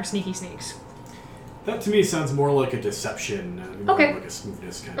up on our sneaky sneaks. That to me sounds more like a deception, more Okay. like a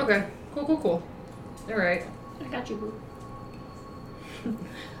smoothness kind of Okay. thing. Cool. All right. I got you, boo.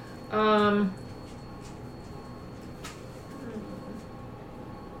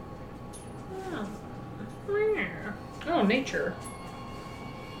 Oh, nature.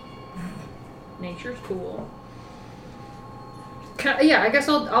 Nature's cool. Yeah, I guess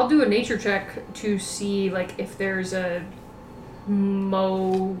I'll do a nature check to see like if there's a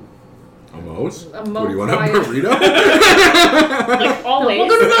mo. A Moe's? A What do you want, a quiet- burrito? Like always. We'll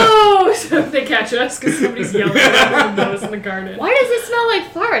go to Moe's if they catch us because somebody's yelling at Moe's in the garden. Why does it smell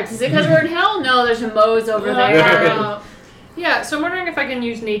like farts? Is it because we're in hell? No, there's a Moe's over there. Yeah, so I'm wondering if I can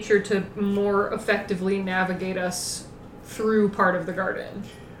use nature to more effectively navigate us through part of the garden.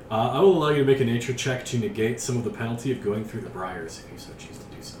 I will allow you to make a nature check to negate some of the penalty of going through the briars if you so choose to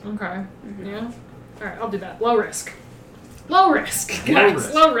do so. Okay. Yeah. All right, I'll do that. Low risk. Low risk, Low guys.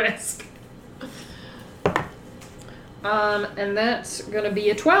 risk. Low risk. And that's gonna be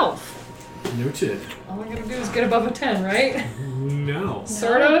a 12. Noted. All I gotta do is get above a 10, right? No.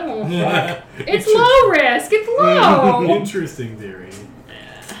 Sort of. Oh, fuck. It's Inter- low risk. It's low. Interesting theory.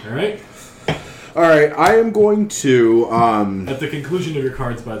 All right. All right, I am going to. At the conclusion of your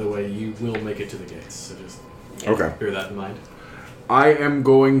cards, by the way, you will make it to the gates. So just Okay. bear that in mind. I am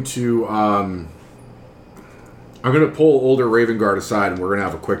going to. I'm going to pull older Raven Guard aside, and we're going to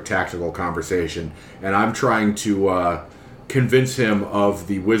have a quick tactical conversation. And I'm trying to convince him of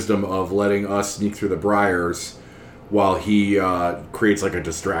the wisdom of letting us sneak through the briars, while he creates like a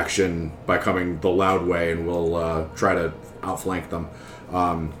distraction by coming the loud way, and we'll try to outflank them.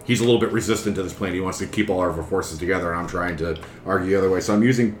 He's a little bit resistant to this plan. He wants to keep all of our forces together, and I'm trying to argue the other way. So I'm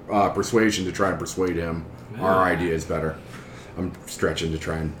using persuasion to try and persuade him our idea is better. I'm stretching to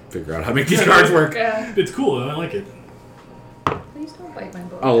try and figure out how to make these cards work. It's cool, though. I like it. Please don't bite my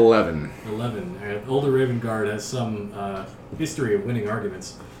book. 11. 11. Older Raven Guard has some history of winning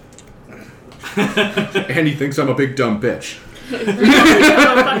arguments. And he thinks I'm a big dumb bitch. You're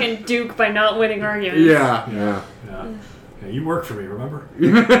a fucking duke by not winning arguments. Yeah. Yeah, you work for me, remember?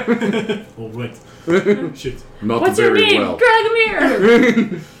 Oh, wait. Shit. Not What's your very name? well.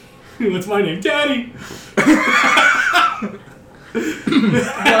 Dragomir! What's my name? Daddy!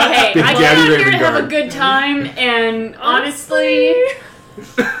 Well, hey, Big I Daddy came out here Raven to have a Guard. good time, and honestly,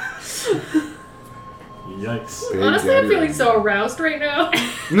 Yikes. Big Honestly, I'm Daddy feeling Raven so aroused right now.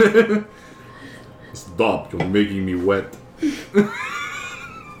 Stop, you're making me wet.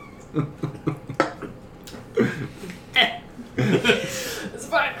 It's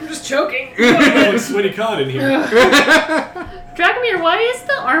fine. I'm just choking. Like sweaty cod in here. Dragomir, why is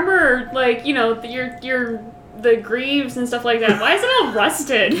the armor like the greaves and stuff like that? Why is it all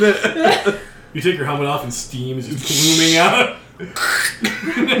rusted? You take your helmet off and steam is just pluming out.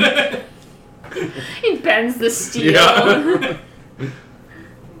 He bends the steel. Yeah.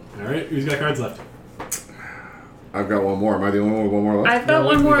 Alright, who's got cards left? I've got one more. Am I the only one with one more left? I've got No,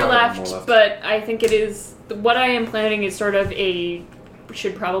 one we more got one left, more left. but I think it is what I am planning is sort of a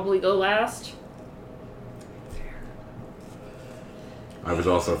should probably go last. I was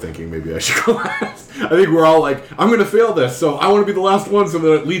also thinking maybe I should go last. I think we're all like, I'm going to fail this, so I want to be the last one so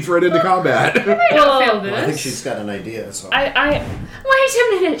that it leads right into combat. I don't fail this. Well, I think she's got an idea. So I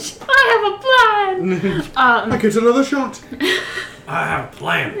wait a minute. I have a plan. I get another shot. I have a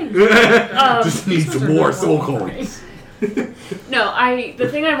plan. Just needs some more soul coins. No, the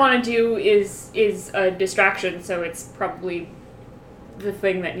thing I want to do is a distraction, so it's probably the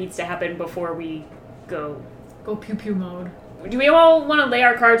thing that needs to happen before we go. Go pew pew mode. do we all want to lay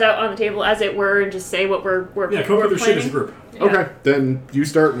our cards out on the table, as it were, and just say what we're Yeah, come up we're with your shit as planning? a group. Okay, then you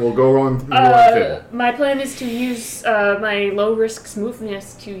start and we'll go on the table. My plan is to use my low risk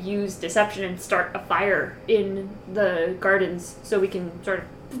smoothness to use deception and start a fire in the gardens, so we can sort of.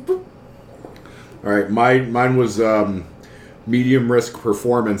 Boop, boop. All right, mine was medium risk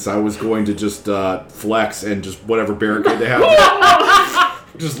performance. I was going to just flex and just whatever barricade they have,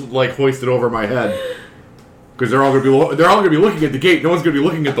 just like hoist it over my head. Because they're all gonna be looking at the gate. No one's gonna be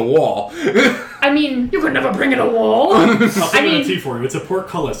looking at the wall. I mean, You could never bring in a wall. I'll put it on mean- a T for you. It's a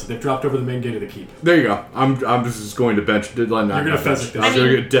portcullis that they've dropped over the main gate of the keep. There you go. I'm just going to bench. You're gonna fezzik this. I'm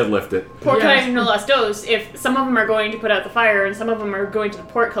gonna deadlift it. portcullis no less dos. If some of them are going to put out the fire and some of them are going to the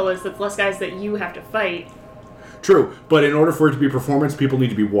portcullis, that's less guys that you have to fight. True, but in order for it to be performance, people need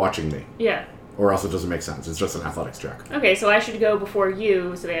to be watching me, Yeah. or else it doesn't make sense. It's just an athletics check. Okay, so I should go before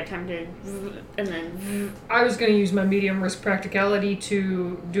you, so they have time to, and then. I was going to use my medium risk practicality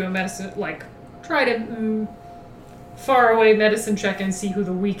to do a medicine, like, try to far away medicine check and see who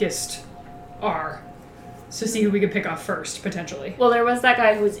the weakest are. So see who we could pick off first, potentially. Well, there was that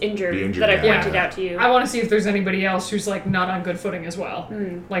guy who was injured, The injured that I guy. pointed out to you. I want to see if there's anybody else who's, like, not on good footing as well.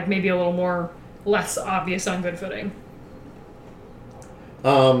 Like, maybe a little more, less obvious on good footing.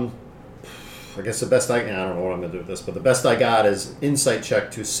 I guess the best I don't know what I'm going to do with this, but the best I got is insight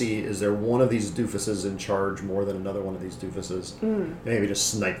check to see is there one of these doofuses in charge more than another one of these doofuses. Maybe just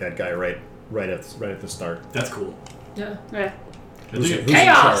snipe that guy right at the start. That's cool. Yeah. Yeah. Who's in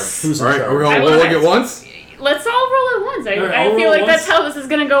Chaos! charge? Who's in All right, charge? are we all I rolling wanna- at once? Let's all roll at once. All right, I I'll feel roll like at that's once. how this is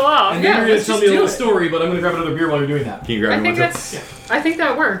going to go off. And Yeah, then you're going let's to tell just me a do little it. story, but I'm going to grab another beer while you're doing that. Can you grab I me think one? that's. I think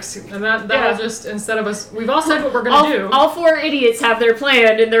that works, and that'll Yeah. just instead of us, we've all said what we're gonna do. All four idiots have their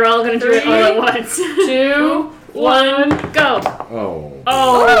plan, and they're all going to do it all at once. 2, 1, go. Oh.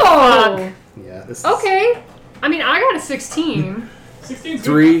 Oh, fuck. Yeah. This is, Okay. I mean, I got a 16. 16's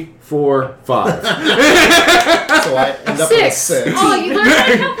 3, 4, 5. So I end up with a 6. 6. Oh, you learned how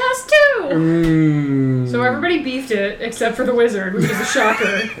to count past 2. So everybody beefed it except for the wizard, which is a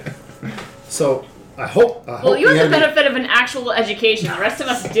shocker. So I hope. Well, you the have the enemy- benefit of an actual education. The rest of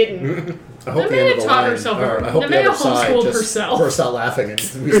us didn't. I hope the Nemea end of the taught line, herself- or I hope the Nemea other side homeschooled just herself. burst out laughing and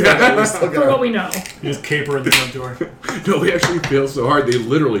we still For what we know. You just caper at the front door. No, we actually feel so hard. They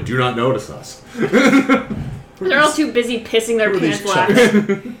literally do not notice us. They're all too busy pissing their Who are these pants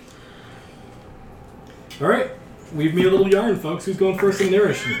black. All right. Weave me a little yarn, folks. Who's going first in the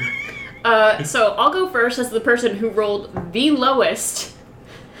narration? So I'll go first as the person who rolled the lowest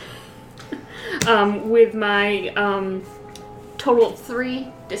with my total of 3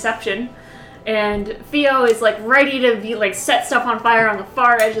 deception. And Theo is like ready to be like set stuff on fire on the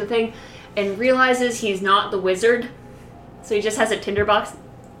far edge of the thing and realizes he's not the wizard. So he just has a tinderbox.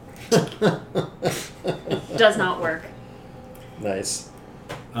 Does not work. Nice.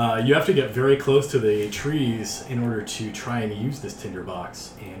 You have to get very close to the trees in order to try and use this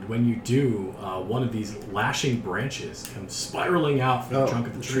tinderbox. And when you do, one of these lashing branches comes spiraling out from the trunk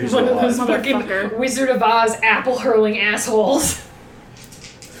of the tree. One of those Motherfucker. fucking Wizard of Oz apple hurling assholes.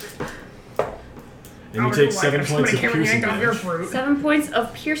 And you take 7 points of piercing damage. 7 points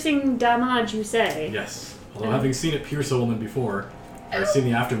of piercing damage, you say? Yes. Although having seen it pierce a woman before, or seen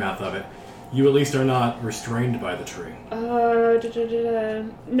the aftermath of it, you at least are not restrained by the tree.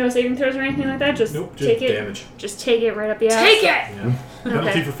 No saving throws or anything like that? Just Nope, just take it. damage. Just take it right up the ass. Take it! Yeah.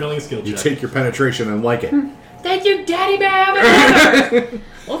 Penalty for failing a skill You check. take your penetration and like it. Thank you, Daddy Bab!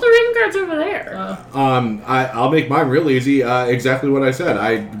 Well, the Raven Guard's over there. I'll make mine real easy. Exactly what I said.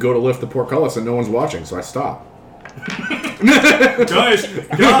 I go to lift the portcullis and no one's watching, so I stop.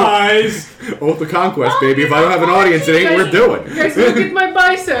 Guys! Oath of conquest, baby. If I don't have an audience, it ain't worth doing. Guys, look at my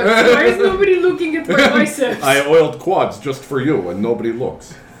biceps. Why is nobody looking at my biceps? I oiled quads just for you, and nobody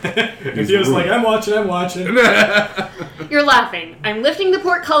looks. And Theo's like, I'm watching. You're laughing. I'm lifting the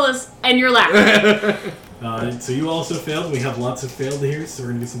portcullis, and you're laughing. So you also failed. We have lots of failed here, so we're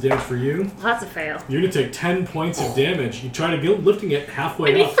going to do some damage for you. Lots of fail. You're going to take 10 points of damage. You try to go lifting it halfway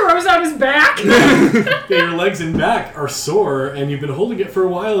And he up. throws out his back. Yeah, your legs and back are sore, and you've been holding it for a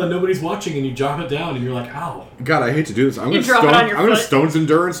while, and nobody's watching, and you drop it down, and you're like, ow. God, I hate to do this. I'm You gonna drop it on your foot. Stone's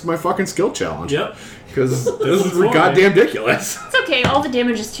Endurance my fucking skill challenge. Yep. Because this is what's wrong, goddamn ridiculous. It's okay. All the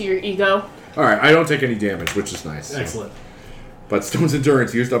damage is to your ego. Alright, I don't take any damage, which is nice. Excellent. But Stone's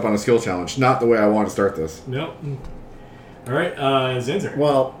Endurance used up on a skill challenge. Not the way I want to start this. Nope. All right, Zanzer.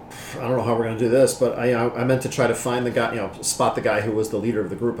 Well, I don't know how we're going to do this, but I meant to try to find the guy, spot the guy who was the leader of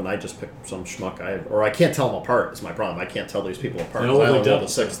the group, and I just picked some schmuck. I can't tell them apart. Is my problem. I can't tell these people apart. They 'cause all I look only rolled a double.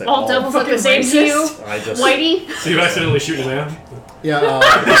 6. They All devils look the fucking same to you, racist. I just Whitey. So you accidentally shoot a man?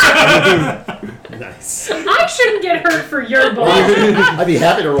 Yeah. Nice. I shouldn't get hurt for your ball. I'd be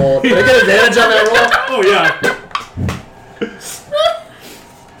happy to roll. Can I get advantage on that roll? Oh yeah.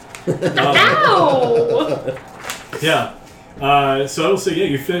 Ow! Yeah. So I will say, yeah,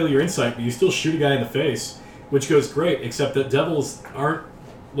 you fail your insight, but you still shoot a guy in the face, which goes great, except that devils aren't,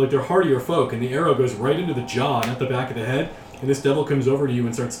 like, they're hardier folk, and the arrow goes right into the jaw, not the back of the head, and this devil comes over to you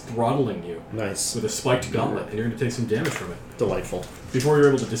and starts throttling you Nice. with a spiked gauntlet, and you're going to take some damage from it Delightful. before you're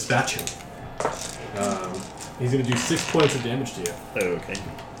able to dispatch him. He's going to do 6 points of damage to you. Okay.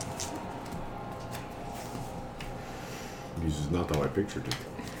 This is not how I pictured it.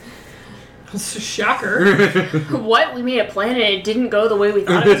 It's a shocker. What? We made a plan and it didn't go the way we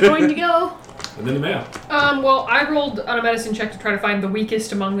thought it was going to go? And then the mayo. Well, I rolled on a medicine check to try to find the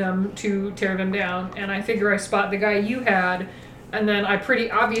weakest among them to tear them down, and I figure I spot the guy you had, and then I pretty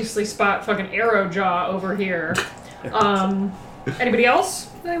obviously spot fucking Arrow Jaw over here. Anybody else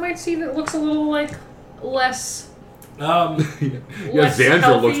that I might see that looks a little, like, less... Yeah, less Xandra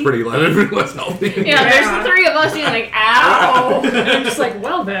healthy? looks pretty less healthy. Yeah, there's the three of us being like, ow! And I'm just like,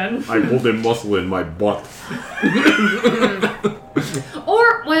 well then. I pulled in muscle in my butt.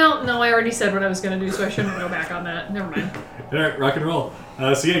 Or, well, no, I already said what I was going to do, so I shouldn't go back on that. Never mind. Alright, rock and roll.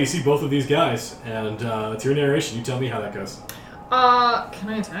 So yeah, you see both of these guys, and it's your narration. You tell me how that goes. Can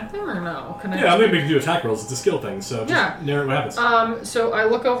I attack them or no? Can I Yeah, I'm going to make you do attack rolls. It's a skill thing, so just narrate what happens. So I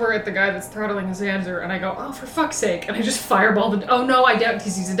look over at the guy that's throttling Xanzer, and I go, oh, for fuck's sake. And I just fireball the... Oh, no, I doubt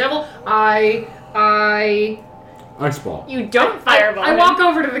because he's a devil. Ice ball. You don't fireball I him. walk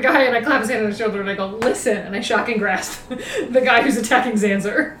over to the guy, and I clap his hand on the shoulder, and I go, listen. And I shock and grasp the guy who's attacking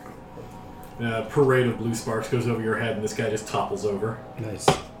Xanzer. A parade of blue sparks goes over your head, and this guy just topples over. Nice.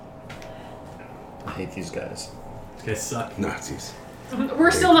 I hate these guys. These guys suck. Nazis.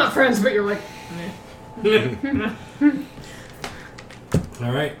 We're still not friends, but you're like...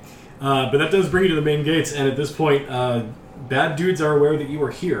 Alright. But that does bring you to the main gates, and at this point, bad dudes are aware that you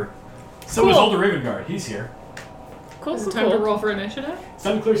are here. So is Cool. Older Raven Guard. He's here. Cool, Is cool, it time to cool. roll for initiative? It's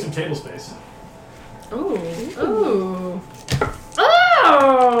time to clear some table space. Ooh. Ooh. By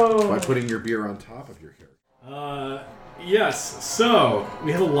Oh! putting your beer on top of your character. Yes, so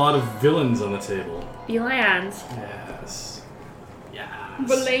we have a lot of villains on the table. Elans. Yes. Yes.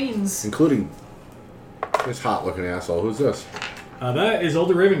 Belanes. Including this hot-looking asshole. Who's this? That is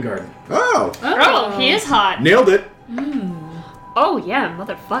Older Raven Guard. Oh! Oh, he is hot. Nailed it! Oh, yeah,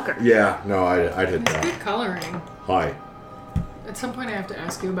 motherfucker. Yeah, no, I'd hit It's that. good coloring. Hi. At some point I have to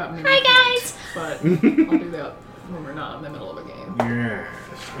ask you about me. Hi, guys. But I'll do that when we're not in the middle of a game. Yes.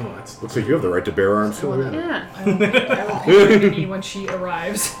 Oh, that's... Looks like you have the right to bear arms, I will too. have- Yeah. I will pay Mini when she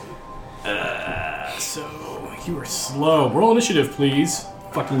arrives. So, you are slow. Roll initiative, please.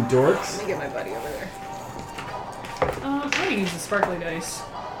 Fucking dorks. Let me get my buddy over there. I'm gonna use the sparkly dice.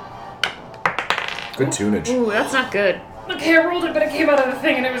 Good tunage. Ooh, that's not good. Okay, I rolled it, but it came out of the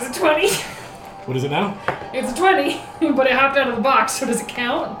thing and it was a 20. What is it now? It's a 20, but it hopped out of the box, so does it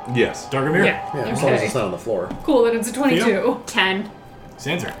count? Yes. Dargamir? Yeah. Yeah, as long as Okay. it's not on the floor. Cool, then it's a 22. 10.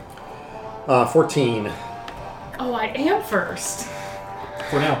 Sanser. 14. Oh, I am first.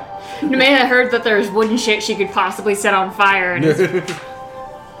 For now. Nemea heard that there's wooden shit she could possibly set on fire, and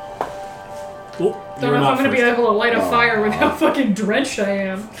Cool. Don't know if I'm gonna be able to light a fire with how fucking drenched I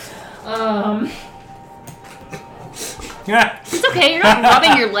am. Yeah. it's okay, you're not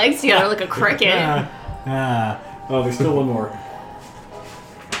rubbing your legs together like a cricket. Oh, there's still one more.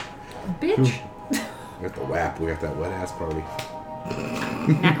 Bitch. We got the WAP. We got that wet ass party.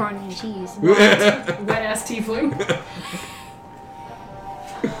 Macaroni and cheese. Wet ass tiefling.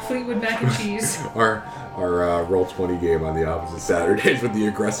 Fleetwood mac and cheese. Our roll 20 game on the opposite Saturdays with the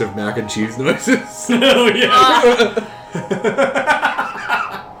aggressive mac and cheese noises. Oh, yeah.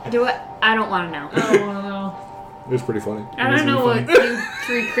 Do it. I don't want to know. I don't wanna know. It was pretty funny. I don't know what you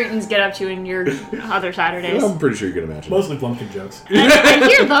three cretins get up to in your other Saturdays. I'm pretty sure you can imagine. Mostly Blumpkin jokes. I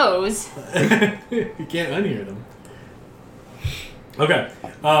hear those. You can't unhear them. Okay.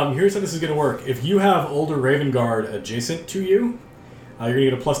 Here's how this is going to work. If you have Older Raven Guard adjacent to you, you're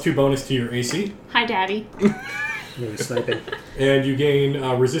going to get a +2 bonus to your AC. Hi, Daddy. Maybe sniping. And you gain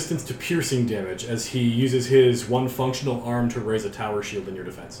resistance to piercing damage as he uses his one functional arm to raise a tower shield in your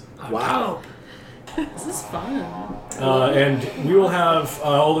defense. Wow. This is fun. And we will have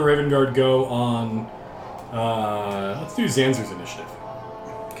Older Raven Guard go on... let's do Zanzer's initiative.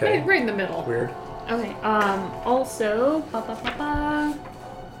 Okay. Right in the middle. Weird. Okay, also...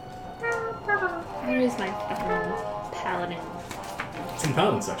 Where is my fucking paladin? It's in the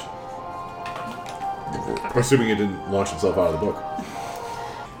Paladin section. Assuming it didn't launch itself out of the book.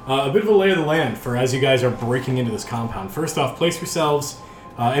 A bit of a lay of the land for as you guys are breaking into this compound. First off, place yourselves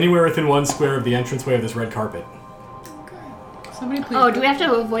Anywhere within 1 square of the entranceway of this red carpet. Somebody please. Oh, do we have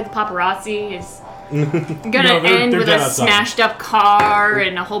to avoid the paparazzi? Is gonna No, end they're with dead a outside. smashed up car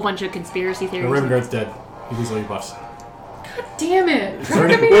and a whole bunch of conspiracy The theories. Raven Guard's dead. You lose all your buffs. Damn it! Well,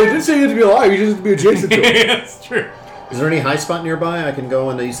 it didn't say you had to be alive. You just have to be adjacent to it. That's true. Is there any high spot nearby I can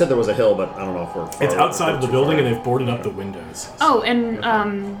go into? You said there was a hill, but I don't know if we're far, It's outside of the too building, far. and they've boarded up the windows. Oh, and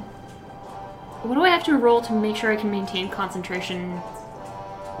what do I have to roll to make sure I can maintain concentration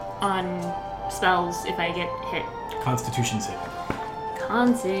on spells if I get hit? Constitution saving.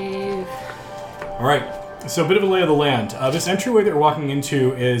 Con save. All right. So a bit of a lay of the land. This entryway that we're walking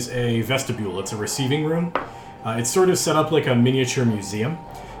into is a vestibule. It's a receiving room. It's sort of set up like a miniature museum.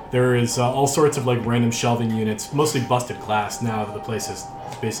 There is all sorts of like random shelving units, mostly busted glass now that the place has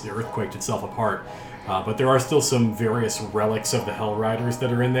basically earthquaked itself apart. But there are still some various relics of the Hell Riders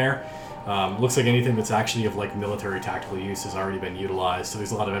that are in there. Looks like anything that's actually of like military tactical use has already been utilized, so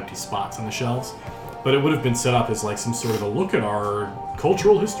there's a lot of empty spots on the shelves. But it would have been set up as like some sort of a look at our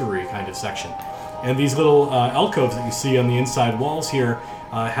cultural history kind of section. And these little alcoves that you see on the inside walls here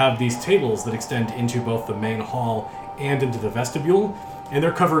have these tables that extend into both the main hall and into the vestibule. And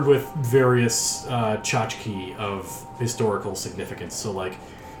they're covered with various tchotchke of historical significance. So like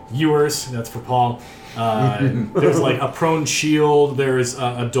ewers, that's for Paul. There's like a prone shield, there's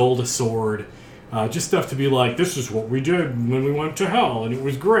a doled sword. Just stuff to be like, this is what we did when we went to hell, and it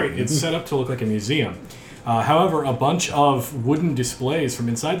was great. It's set up to look like a museum. However, a bunch of wooden displays from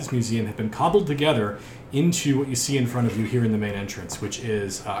inside this museum have been cobbled together into what you see in front of you here in the main entrance, which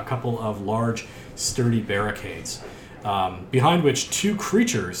is a couple of large, sturdy barricades, behind which 2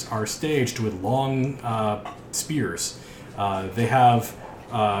 creatures are staged with long spears. They have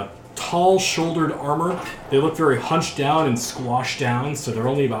tall shouldered armor. They look very hunched down and squashed down, so they're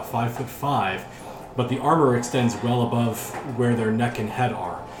only about 5'5", but the armor extends well above where their neck and head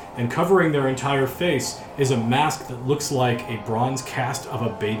are. And covering their entire face is a mask that looks like a bronze cast of a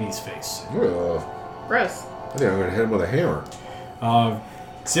baby's face. Ugh. Gross. I think I'm going to hit him with a hammer.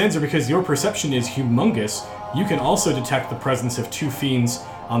 Zanzer, because your perception is humongous, you can also detect the presence of 2 fiends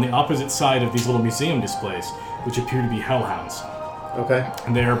on the opposite side of these little museum displays, which appear to be hellhounds. Okay.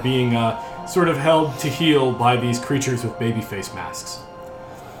 And they are being sort of held to heel by these creatures with baby face masks.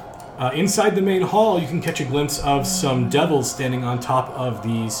 Inside the main hall, you can catch a glimpse of some devils standing on top of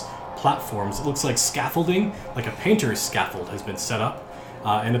these platforms. It looks like scaffolding, like a painter's scaffold has been set up.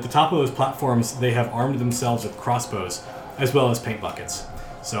 And at the top of those platforms, they have armed themselves with crossbows, as well as paint buckets.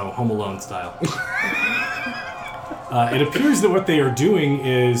 So, Home Alone style. It appears that what they are doing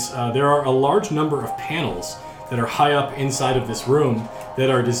is there are a large number of panels that are high up inside of this room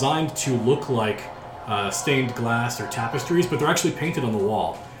that are designed to look like stained glass or tapestries, but they're actually painted on the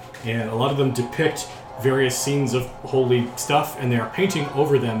wall. And a lot of them depict various scenes of holy stuff, and they are painting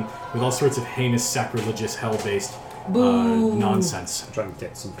over them with all sorts of heinous, sacrilegious, hell-based nonsense. I'm trying to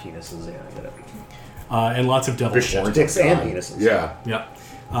get some penises. Yeah, I get it. And lots of devil shit. Dicks and penises. Yeah. Yeah.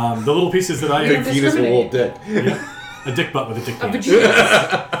 The little pieces that I... Big penis with a little dick. A dick butt with a dick Of the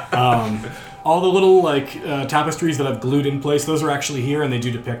penis. All the little tapestries that I've glued in place, those are actually here, and they do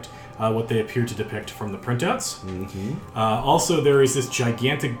depict what they appear to depict from the printouts. Mm-hmm. Also, there is this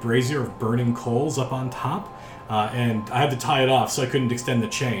gigantic brazier of burning coals up on top, and I had to tie it off, so I couldn't extend the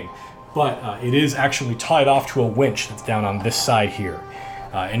chain. But it is actually tied off to a winch that's down on this side here,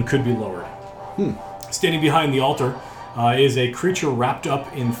 and could be lowered. Standing behind the altar is a creature wrapped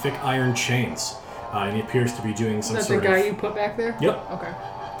up in thick iron chains, and he appears to be doing some Is that sort the guy of... you put back there? Yep. Okay.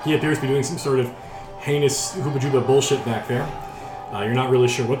 He appears to be doing some sort of heinous hooba-jooba bullshit back there. You're not really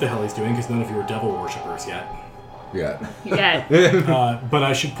sure what the hell he's doing because none of you are devil worshippers yet. Yeah. Yeah. But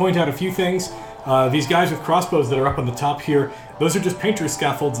I should point out a few things. These guys with crossbows that are up on the top here, those are just painter's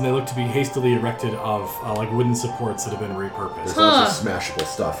scaffolds, and they look to be hastily erected of like wooden supports that have been repurposed. There's lots of smashable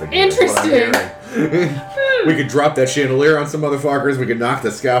stuff in here. Interesting. We could drop that chandelier on some motherfuckers. We could knock the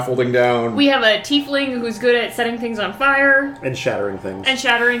scaffolding down. We have a tiefling who's good at setting things on fire And shattering things. and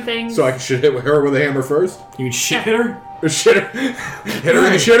shattering things. So I should hit her with a hammer first? You mean shit hitter? Shitter. Hit her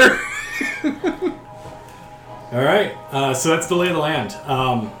in the shitter? All right. So that's the lay of the land.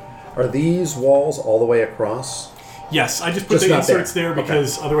 Are these walls all the way across? Yes, I just put Just the not there. inserts there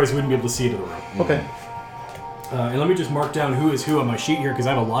because otherwise we wouldn't be able to see into the room. Okay. And let me just mark down who is who on my sheet here because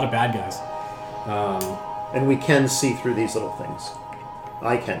I have a lot of bad guys. And we can see through these little things.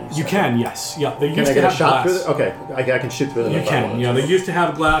 I can. You can, yes. Yeah, they Can used I to get a have shot glass. through it? Okay, I can shoot through them. You if I can. wanted Yeah, to. they used to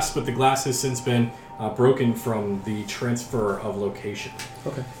have glass, but the glass has since been broken from the transfer of location.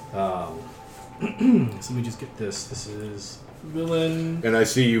 Okay. So let me just get this. This is villain. And I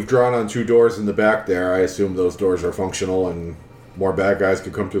see you've drawn on 2 doors in the back there. I assume those doors are functional and More bad guys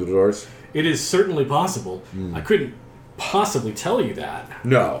could come through the doors? It is certainly possible. I couldn't possibly tell you that.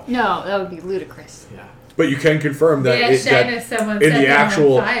 No. No, that would be ludicrous. Yeah. But you can confirm that, Yeah, shame if someone in set the them on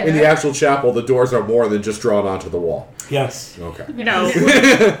actual fire. in the actual chapel, the doors are more than just drawn onto the wall. Yes. Okay. You know,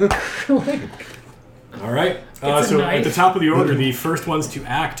 All right. It's a So at knife. the top of the order, the first ones to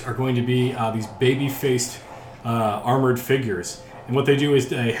act are going to be these baby-faced armored figures. And what they do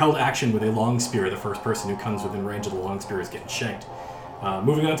is a held action with a long spear. The first person who comes within range of the long spear is getting shanked.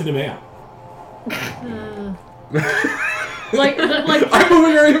 Moving on to Nemea. Like,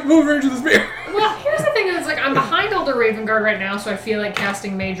 I'm moving into the spear. well, here's the thing: is like I'm behind Elder Ravengard right now, so I feel like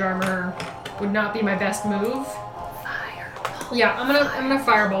casting Mage Armor would not be my best move. Yeah, I'm gonna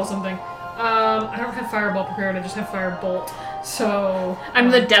fireball something. I don't have fireball prepared. I just have firebolt. So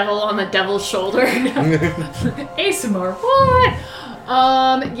I'm the devil on the devil's shoulder. ASMR. What?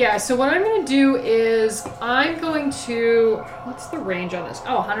 Yeah, so what I'm going to do is I'm going to... What's the range on this?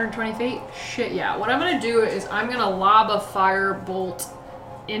 Oh, 120 feet? Shit, yeah. What I'm going to do is I'm going to lob a firebolt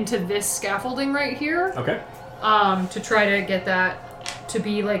into this scaffolding right here Okay. to try to get that to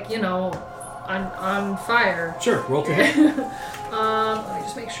be, like, you know, on fire. Sure. Roll to hit. Let me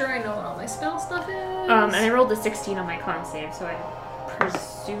just make sure I know what all my spell stuff is. And I rolled a 16 on my con save, so I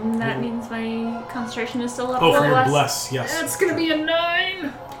presume that means my concentration is still up. Oh, for your less. bless. Yes. That's going to be a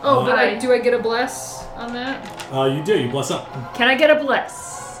 9! Oh, but do I get a bless on that? You do. You bless up. Can I get a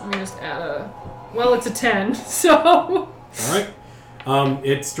bless? Let me just add a... Well, it's a 10, so... All right.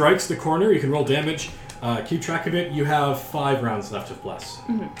 It strikes the corner. You can roll damage. Keep track of it. You have 5 rounds left of bless.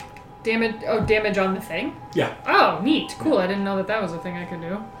 Damage... Oh, damage on the thing? Yeah. Oh, neat. Cool. I didn't know that was a thing I could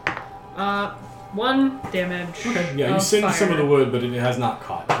do. 1 damage. Okay. Yeah. You of singed some of the fire. wood, but it has not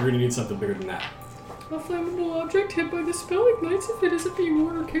caught. You're gonna need something bigger than that. A flammable object hit by the spell ignites if it isn't being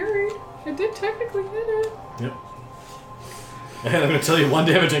worn or carried. I did technically hit it. Yep. And I'm gonna tell you 1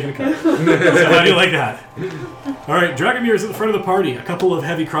 damage ain't gonna cut. So how do you like that? All right. Dragomir is at the front of the party. A couple of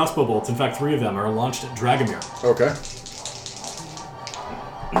heavy crossbow bolts. In fact, 3 of them are launched at Dragomir. Okay.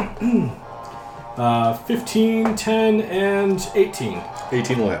 15, 10, and 18.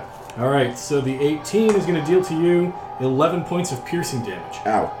 18 will hit. All right, so the 18 is going to deal to you 11 points of piercing damage.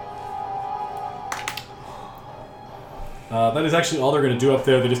 Ow. That is actually all they're going to do up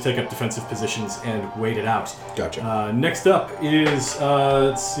there. They just take up defensive positions and wait it out. Gotcha. Next up is,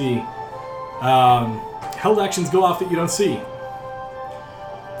 let's see, held actions go off that you don't see.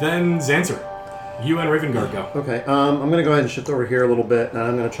 Then Zanzer. You and Ravengard go. Okay, I'm going to go ahead and shift over here a little bit, and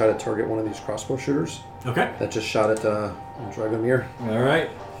I'm going to try to target one of these crossbow shooters Okay. that just shot at Dragomir. All right.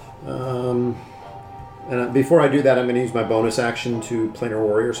 And before I do that, I'm going to use my bonus action to Planar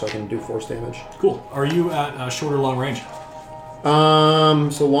Warrior so I can do force damage. Cool. Are you at short or long range?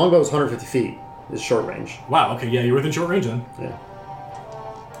 So longbow is 150 feet. Is short range. Wow, okay, yeah, you're within short range then. Yeah.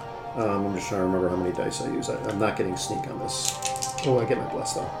 I'm just trying to remember how many dice I use. I'm not getting sneak on this. Oh, I get my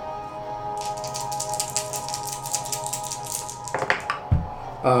bless though.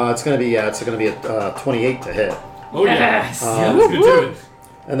 It's gonna be a 28 to hit, Oh, Yes. yeah. Yeah, that's going to do it.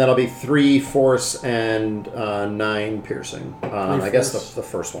 and that'll be 3 force and 9 piercing. I guess force. the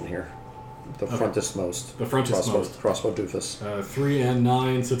first one here, the frontest most. The frontest most. Crossbow doofus. 3 and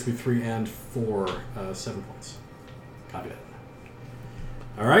 9, so it's going to be 3 and 4, 7 points. Copy that.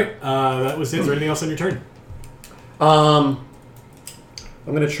 All right, that was it. Is there anything else on your turn? I'm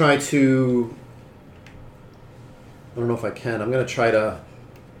gonna try to. I don't know if I can. I'm gonna try to.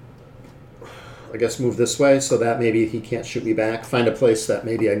 I guess move this way so that maybe he can't shoot me back. Find a place that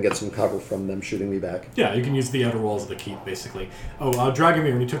maybe I can get some cover from them shooting me back. Yeah, you can use the outer walls of the keep, basically. Oh,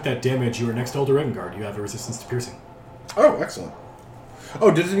 Dragomir, when you took that damage, you were next to Elder Ravengard. You have a resistance to piercing. Oh, excellent.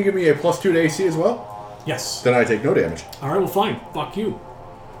 Oh, didn't he give me a +2 to AC as well? Yes. Then I take no damage. All right, well, fine. Fuck you.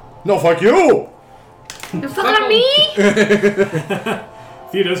 No, fuck you! Fuck me?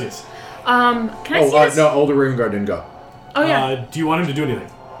 Theodosius. Can I see Oh, this? no, Elder Ravengard didn't go. Oh, yeah. Do you want him to do anything?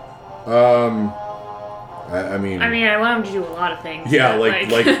 I mean... I mean, I want him to do a lot of things. yeah, but,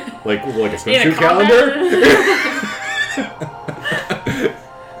 like a in swimsuit a calendar?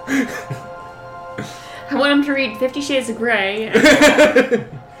 I want him to read 50 Shades of Grey.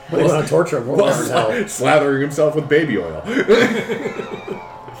 Well, you want to torture him? Well, Slathering himself with baby oil.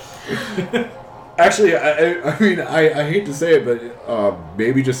 Actually, I mean, I hate to say it, but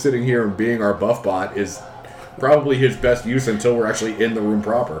maybe just sitting here and being our buff bot is probably his best use until we're actually in the room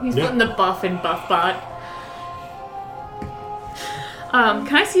proper. He's Yeah. putting the buff in Buffbot.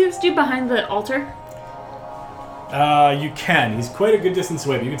 Can I see this dude behind the altar? You can. He's quite a good distance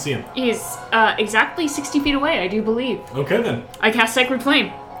away, but you can see him. He's exactly 60 feet away, I do believe. Okay, then. I cast Sacred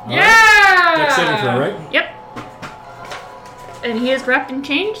Flame. All right. Dex saving throw, right? Yep. And he is wrapped in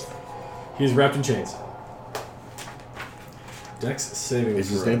chains? He's wrapped in chains. Dex saving Is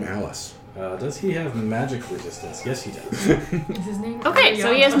his throw. name Alice? Does he have magic resistance? Yes, he does. Is his name? Okay,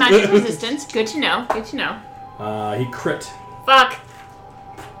 so he has magic resistance. Good to know. Good to know. He crit. Fuck.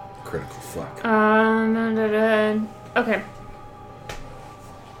 Critical fuck. Okay.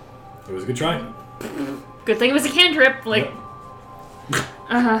 It was a good try. Good thing it was a cantrip. Like,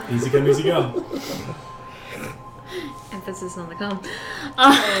 Yep. Easy come, easy go. emphasis on the come.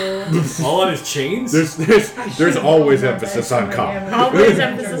 All on his chains? There's always emphasis on cum. Always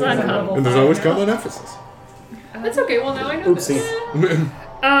emphasis on cum. And there's always cum on emphasis. That's okay. Well, now I know Oopsie. this.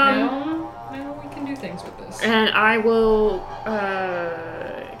 Now we can do things with this. And I will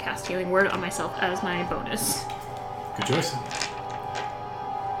cast Healing Word on myself as my bonus. Good choice.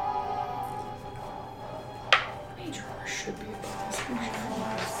 Major armor should be a bonus.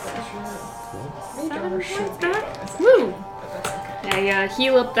 Major armor should be a bonus. Woo! But that's okay. I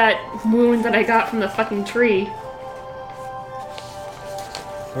heal up that wound that I got from the fucking tree.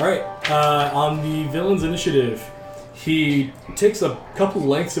 Alright, on the villain's initiative, he takes a couple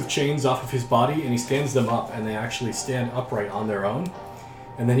lengths of chains off of his body and he stands them up, and they actually stand upright on their own.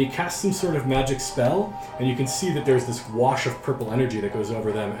 And then he casts some sort of magic spell, and you can see that there's this wash of purple energy that goes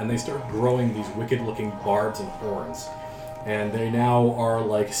over them, and they start growing these wicked-looking barbs and horns. And they now are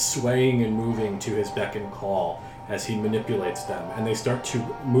like swaying and moving to his beck and call as he manipulates them, and they start to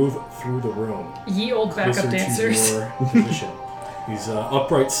move through the room. Ye old backup Closer dancers. to your position. These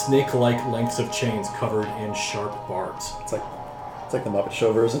upright snake-like lengths of chains covered in sharp barbs. It's like the Muppet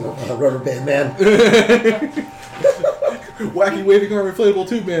Show version of Rubber Band Man. Wacky waving arm inflatable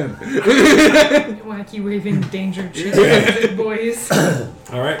tube man. Wacky waving danger chains, boys.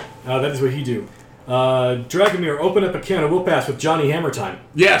 All right, that is what he do. Dragomir, open up a can of Will Pass with Johnny Hammer time.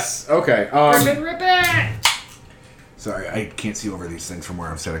 Yes. Okay. Rip it! Sorry, I can't see over these things from where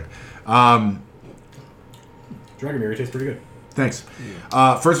I'm sitting. Dragomir, it tastes pretty good. Thanks.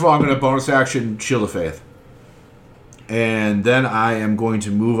 First of all, I'm going to bonus action Shield of Faith. And then I am going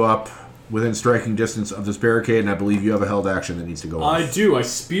to move up within striking distance of this barricade, and I believe you have a held action that needs to go off. I do. I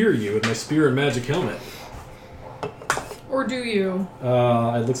spear you with my spear and magic helmet. Or do you?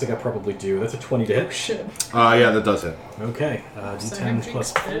 It looks like I probably do. That's a 20 to hit. Shit. Yeah, that does hit. Okay. Second D10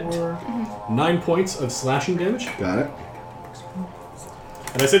 plus jinx 4. 9 points of slashing damage. Got it.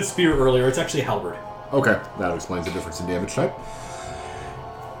 And I said spear earlier. It's actually halberd. Okay, that explains the difference in damage type.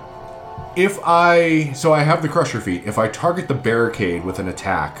 So I have the Crusher feat. If I target the barricade with an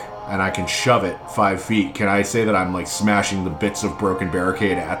attack and I can shove it 5 feet, can I say that I'm like smashing the bits of broken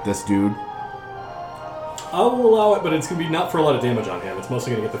barricade at this dude? I will allow it, but it's going to be not for a lot of damage on him. It's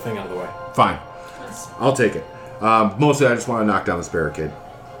mostly going to get the thing out of the way. Fine. I'll take it. Mostly I just want to knock down this barricade.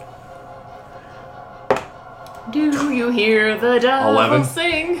 Do you hear the devil 11.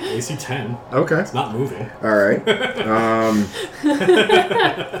 sing? AC 10. Okay. It's not moving. All right.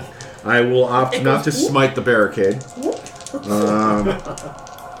 I will opt not to smite the barricade.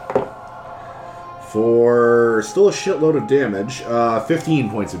 For still a shitload of damage, 15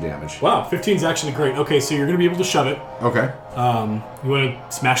 points of damage. Wow, 15 is actually great. Okay, so you're going to be able to shove it. Okay. You want to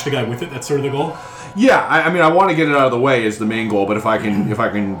smash the guy with it? That's sort of the goal? Yeah, I mean, I want to get it out of the way is the main goal, but if I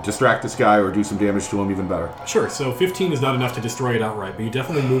can distract this guy or do some damage to him, even better. Sure, so 15 is not enough to destroy it outright, but you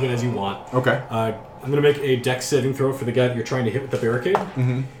definitely move it as you want. Okay. I'm going to make a dex saving throw for the guy that you're trying to hit with the barricade.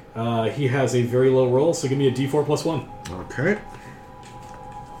 Mm-hmm. He has a very low roll, so give me a d4 plus 1. Okay.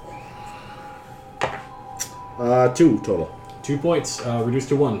 2 total. 2 points, reduced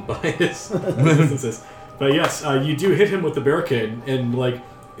to 1 by his distances. But yes, you do hit him with the barricade, and like,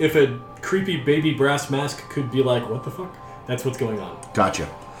 if a creepy baby brass mask could be like, what the fuck? That's what's going on. Gotcha.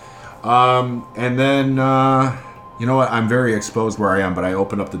 And then, you know what? I'm very exposed where I am, but I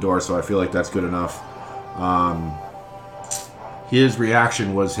open up the door, so I feel like that's good enough. His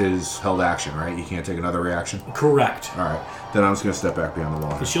reaction was his held action, right? You can't take another reaction? Correct. All right. Then I'm just going to step back behind the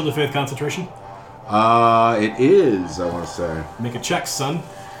wall. The Shield of Faith concentration? It is, I want to say. Make a check, son.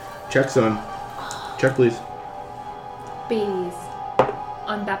 Check, son. Check, please. Babies.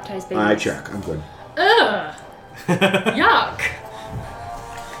 Unbaptized babies. I check. I'm good. Ugh. Yuck.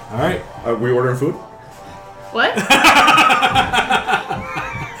 All right. Are we ordering food? What?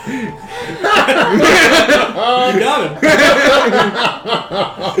 You got him.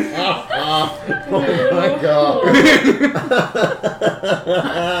 Oh my god.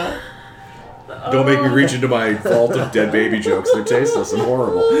 Don't make me reach into my vault of dead baby jokes. They're tasteless and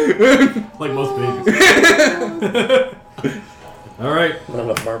horrible. Like most babies. All right. Not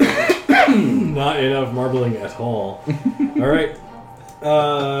enough marbling. Not enough marbling at all. All right.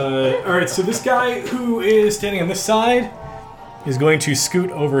 All right, so this guy who is standing on this side, is going to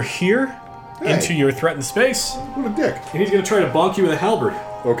scoot over here Hey. into your threatened space, What a dick. and he's going to try to bonk you with a halberd.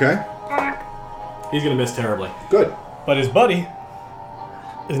 Okay. He's going to miss terribly. Good. But his buddy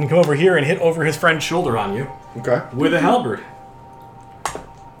is going to come over here and hit over his friend's shoulder on you Okay. with a halberd.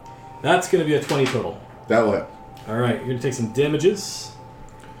 That's going to be a 20 total. That will hit. All right, you're going to take some damages.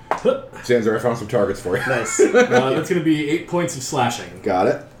 Huh. Zanzar, I found some targets for you. Nice. That's going to be 8 points of slashing. Got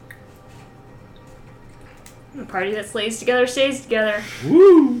it. A party that slays together stays together.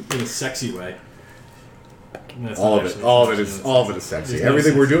 Woo! In a sexy way. That's All not of it. actually All of it sexy, is. no, All of it is sexy. There's no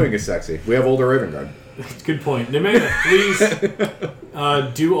Everything we're sexy. doing is sexy. We have older Raven Guard. Good point. Nemea,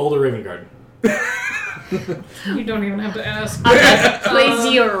 please do Older Raven Guard. You don't even have to ask.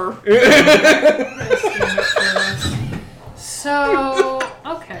 Lazier. So,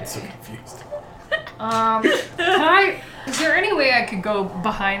 okay. So confused. Can I? Is there any way I could go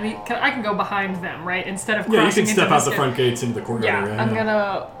behind the? I can go behind them, right? Instead of Yeah, you crossing can into step out this the front gates into the courtyard Yeah, area. I'm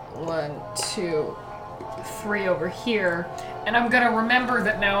gonna 1, 2, 3 over here, and I'm gonna remember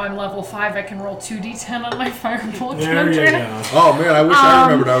that now I'm level 5. I can roll 2d10 on my fireball There you cantrip. go. Oh man, I wish I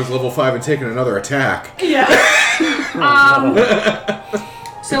remembered I was level 5 and taking another attack. Yeah.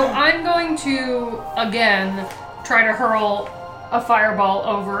 So I'm going to again try to hurl a fireball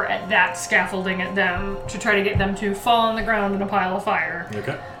over at that scaffolding at them to try to get them to fall on the ground in a pile of fire.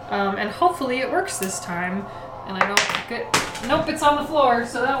 Okay. And hopefully it works this time. And I don't get. Nope, it's on the floor,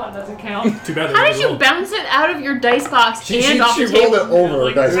 so that one doesn't count. Too bad. How did you bounce it out of your dice box She off the rolled table? it over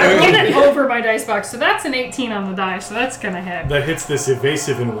her dice. I rolled it over my dice box, so that's an 18 on the die, so that's gonna hit. That hits this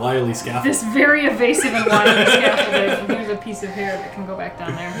evasive and wily scaffold. This very evasive and wily scaffolding. And here's a piece of hair that can go back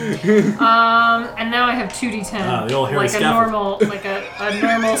down there. And now I have 2d10. The old hairy like scaffold. a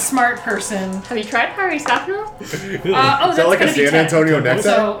normal smart person. Have you tried Harry Scaffold? Oh, Is that's that like a gonna be San 10. Antonio next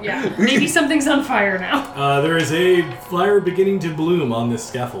time? So yeah, maybe something's on fire now. There is a fire beginning to bloom on this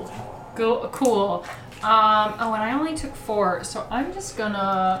scaffold. Cool. Oh, and I only took 4, so I'm just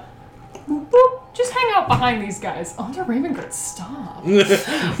gonna just hang out behind these guys. Oh, your Raven Guard, stop. He's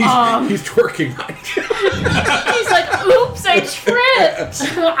twerking. He's like, oops, I tripped.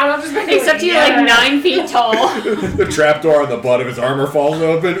 I'm just gonna Except you're like 9 feet tall. The trapdoor on the butt of his armor falls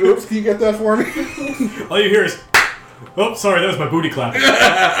open. Oops, can you get that for me? All you hear is, oh, sorry, that was my booty clap.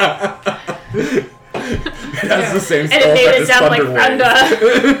 It has the same And skull it made effect it as sound like Thunder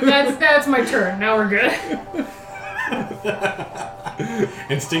Wave. That's my turn. Now we're good.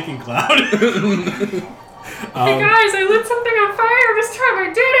 And Stinking Cloud. Hey guys, I lit something on fire this time.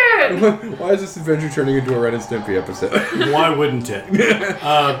 I did it. Why is this adventure turning into a Ren and Stimpy episode? Why wouldn't it?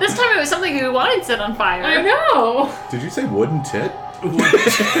 This time it was something you wanted set on fire. I know. Did you say wooden tit?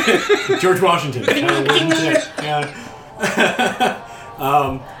 George Washington. Wouldn't it? Yeah.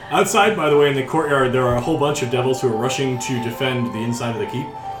 Outside, by the way, in the courtyard, there are a whole bunch of devils who are rushing to defend the inside of the keep,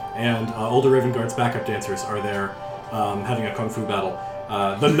 and Older Raven Guard's backup dancers are there having a kung fu battle.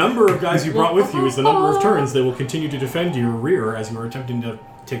 The number of guys you brought with you is the number of turns they will continue to defend your rear as you are attempting to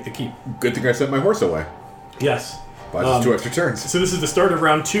take the keep. Good thing I sent my horse away. Yes. Buys us 2 extra turns. So this is the start of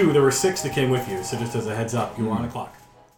round 2. There were 6 that came with you, so just as a heads up, you were on a clock.